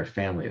employee and their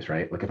families,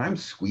 right? Like if I'm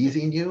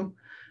squeezing you,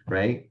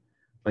 right?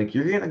 Like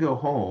you're going to go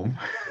home,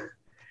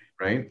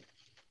 right?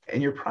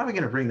 And you're probably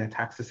going to bring that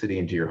toxicity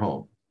into your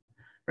home,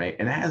 right?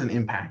 And that has an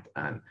impact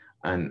on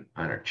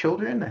our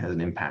children, that has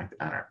an impact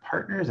on our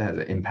partners, that has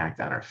an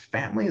impact on our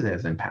families, that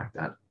has an impact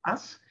on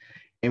us.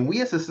 And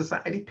we as a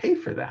society pay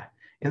for that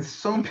in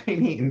so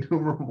many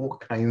innumerable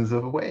kinds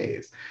of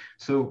ways.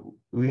 So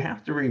we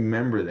have to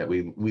remember that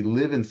we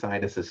live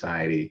inside a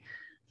society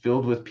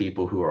filled with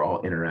people who are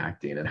all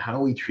interacting, and how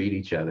we treat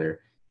each other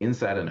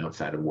inside and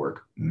outside of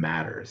work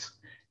matters.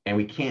 And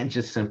we can't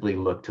just simply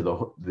look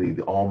to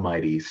the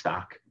almighty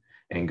stock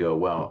and go,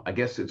 well, I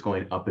guess it's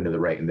going up and to the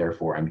right, and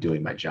therefore I'm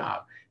doing my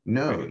job.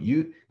 No,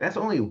 that's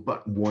only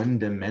but one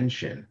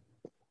dimension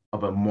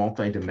of a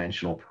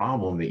multidimensional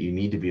problem that you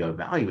need to be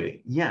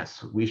evaluating.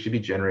 Yes, we should be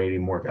generating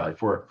more value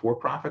for a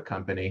for-profit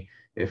company.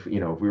 If we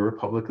were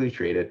publicly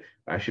traded,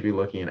 I should be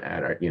looking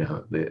at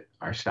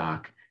our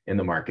stock in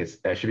the markets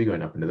that should be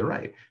going up and to the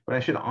right. But I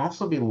should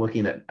also be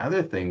looking at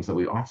other things that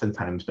we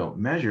oftentimes don't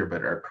measure,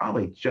 but are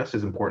probably just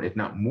as important, if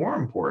not more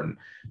important,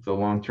 for the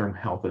long-term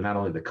health of not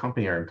only the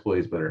company, our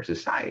employees, but our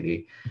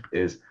society.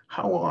 Is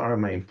how well are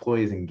my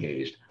employees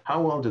engaged?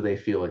 How well do they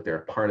feel like they're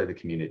a part of the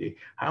community?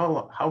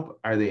 How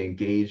are they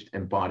engaged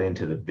and bought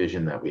into the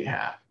vision that we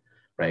have,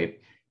 right?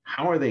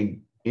 How are they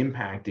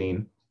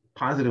impacting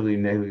positively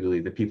and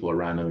negatively the people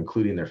around them,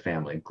 including their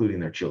family, including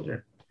their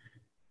children,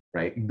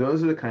 right?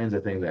 Those are the kinds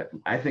of things that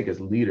I think as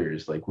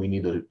leaders, like we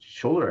need to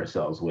shoulder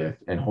ourselves with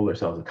and hold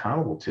ourselves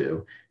accountable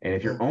to. And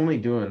if you're only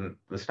doing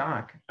the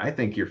stock, I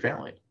think you're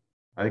failing.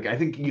 I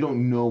think you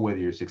don't know whether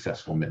you're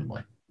successful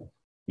minimally.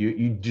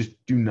 You just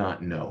do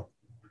not know.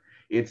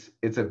 It's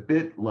a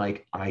bit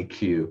like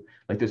IQ.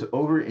 Like there's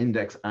over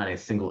index on a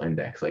single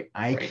index. Like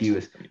IQ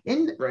is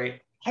in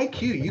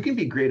IQ. You can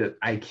be great at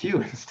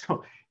IQ and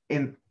still,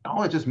 and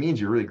all it just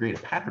means you're really great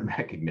at pattern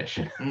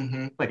recognition.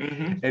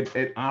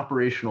 At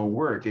operational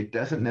work, it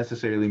doesn't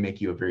necessarily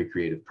make you a very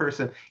creative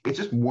person. It's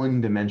just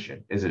one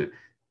dimension.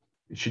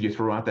 Should you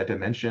throw out that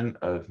dimension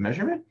of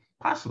measurement?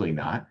 Possibly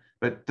not.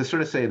 But to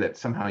sort of say that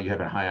somehow you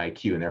have a high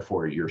IQ and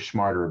therefore you're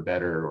smarter,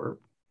 better, or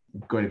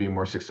going to be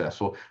more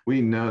successful,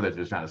 we know that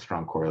there's not a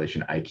strong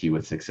correlation IQ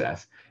with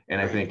success. And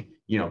I think,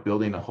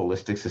 building a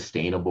holistic,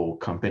 sustainable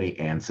company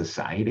and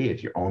society,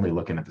 if you're only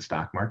looking at the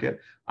stock market,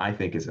 I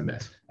think is a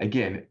miss.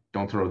 Again,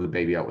 don't throw the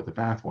baby out with the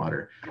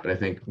bathwater, but I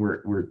think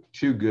we're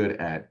too good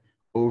at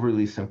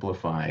overly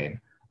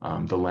simplifying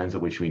the lens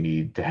at which we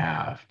need to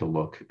have to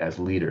look as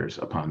leaders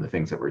upon the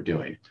things that we're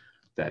doing.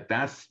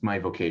 That's my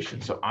vocation.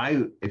 So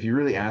if you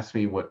really ask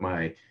me what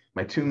my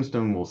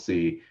tombstone will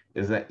see,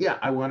 is that,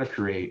 I want to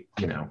create,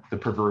 the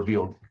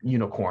proverbial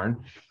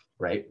unicorn,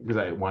 right? Because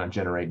I want to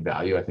generate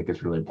value. I think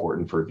it's really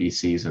important for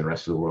VCs and the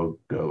rest of the world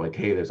to go like,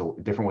 hey, there's a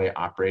different way of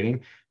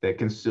operating that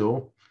can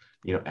still,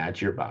 add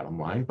to your bottom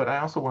line. But I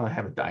also want to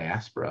have a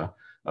diaspora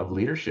of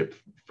leadership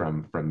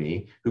from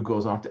me who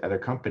goes off to other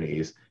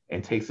companies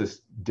and takes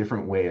this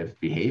different way of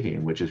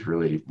behaving, which is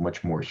really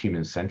much more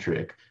human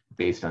centric,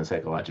 based on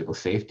psychological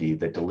safety,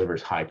 that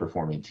delivers high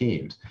performing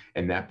teams.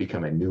 And that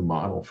become a new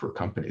model for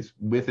companies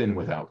with and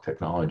without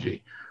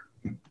technology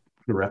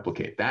to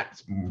replicate.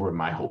 That's where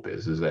my hope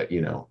is that,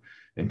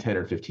 in 10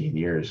 or 15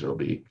 years, there'll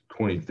be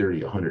 20,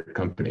 30, 100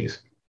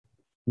 companies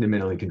that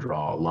mentally can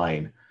draw a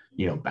line,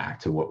 back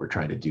to what we're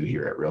trying to do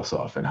here at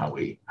RealSelf and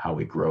how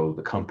we grow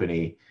the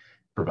company,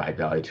 provide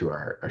value to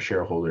our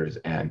shareholders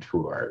and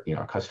to our,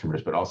 our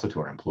customers, but also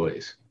to our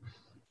employees.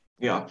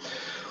 Yeah.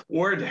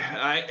 Ward,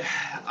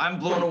 I'm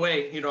blown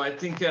away. I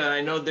think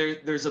I know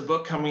there's a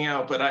book coming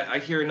out, but I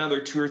hear another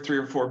 2 or 3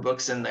 or 4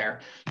 books in there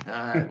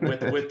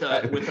with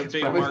a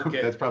big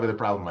market. That's probably the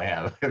problem I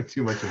have. I have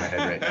too much in my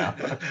head right now.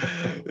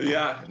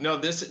 Yeah. No,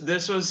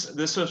 this was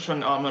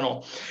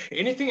phenomenal.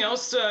 Anything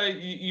else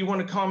you want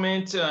to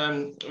comment?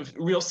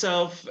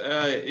 RealSelf,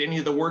 any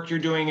of the work you're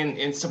doing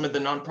in some of the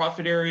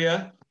nonprofit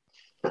area?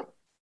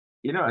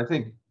 I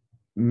think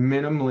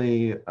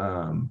minimally,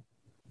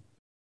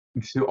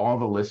 to all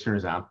the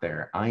listeners out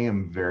there, I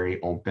am very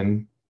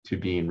open to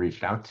being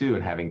reached out to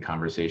and having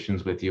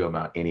conversations with you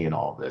about any and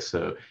all of this.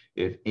 So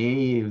if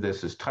any of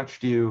this has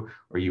touched you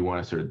or you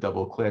want to sort of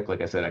double click,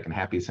 like I said, I can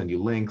happy to send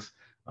you links.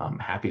 I'm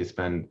happy to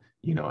spend,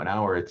 an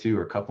hour or 2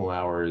 or a couple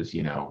hours,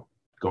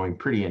 going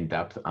pretty in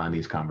depth on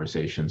these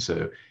conversations.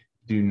 So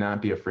do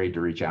not be afraid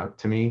to reach out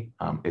to me.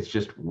 It's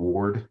just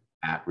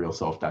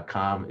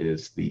ward@realself.com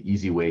is the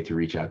easy way to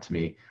reach out to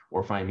me,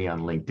 or find me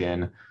on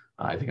LinkedIn.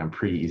 I think I'm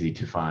pretty easy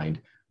to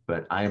find.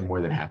 But I am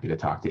more than happy to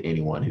talk to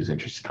anyone who's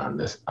interested on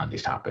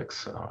these topics.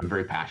 So I'm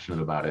very passionate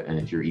about it, and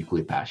if you're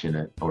equally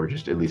passionate or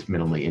just at least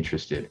minimally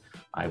interested,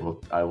 I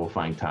will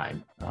find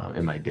time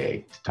in my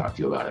day to talk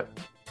to you about it.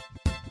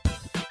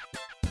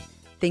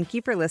 Thank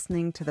you for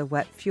listening to the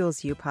What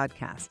Fuels You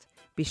podcast.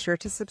 Be sure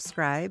to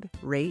subscribe,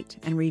 rate,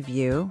 and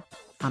review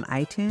on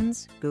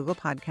iTunes, Google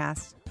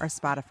Podcasts, or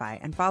Spotify,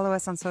 and follow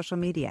us on social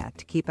media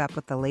to keep up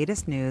with the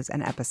latest news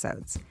and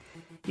episodes.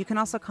 You can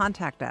also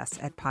contact us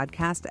at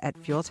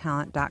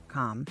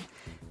podcast@fueltalent.com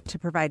to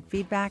provide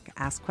feedback,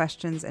 ask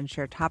questions, and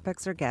share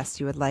topics or guests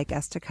you would like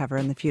us to cover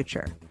in the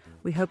future.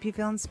 We hope you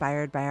feel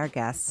inspired by our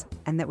guests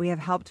and that we have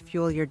helped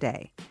fuel your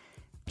day.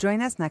 Join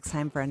us next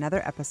time for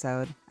another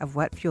episode of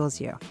What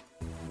Fuels You.